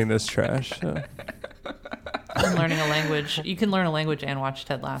consuming this trash. So. I'm learning a language. You can learn a language and watch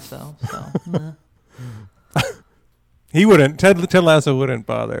Ted Lasso. So. He wouldn't. Ted Lasso wouldn't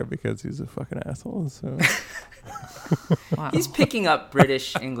bother because he's a fucking asshole. So. Wow. He's picking up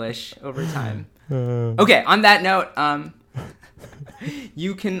British English over time. Okay, on that note,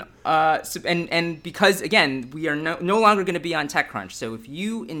 you can and because again we are no longer going to be on TechCrunch, so if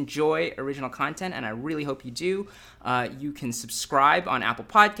you enjoy original content, and I really hope you do, you can subscribe on Apple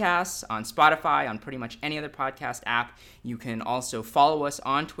Podcasts, on Spotify, on pretty much any other podcast app. You can also follow us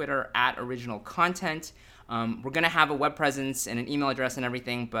on Twitter at Original Content. We're going to have a web presence and an email address and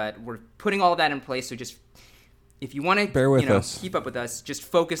everything, but we're putting all of that in place, so just if you want to keep up with us, just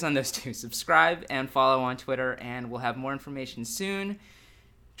focus on those two. Subscribe and follow on Twitter, and we'll have more information soon.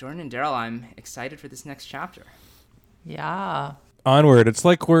 Jordan and Daryl, I'm excited for this next chapter. Yeah. Onward. It's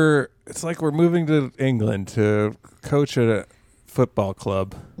like we're moving to England to coach at a football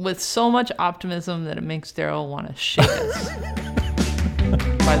club. With so much optimism that it makes Daryl want to shake us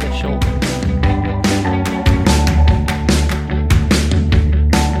by the shoulder.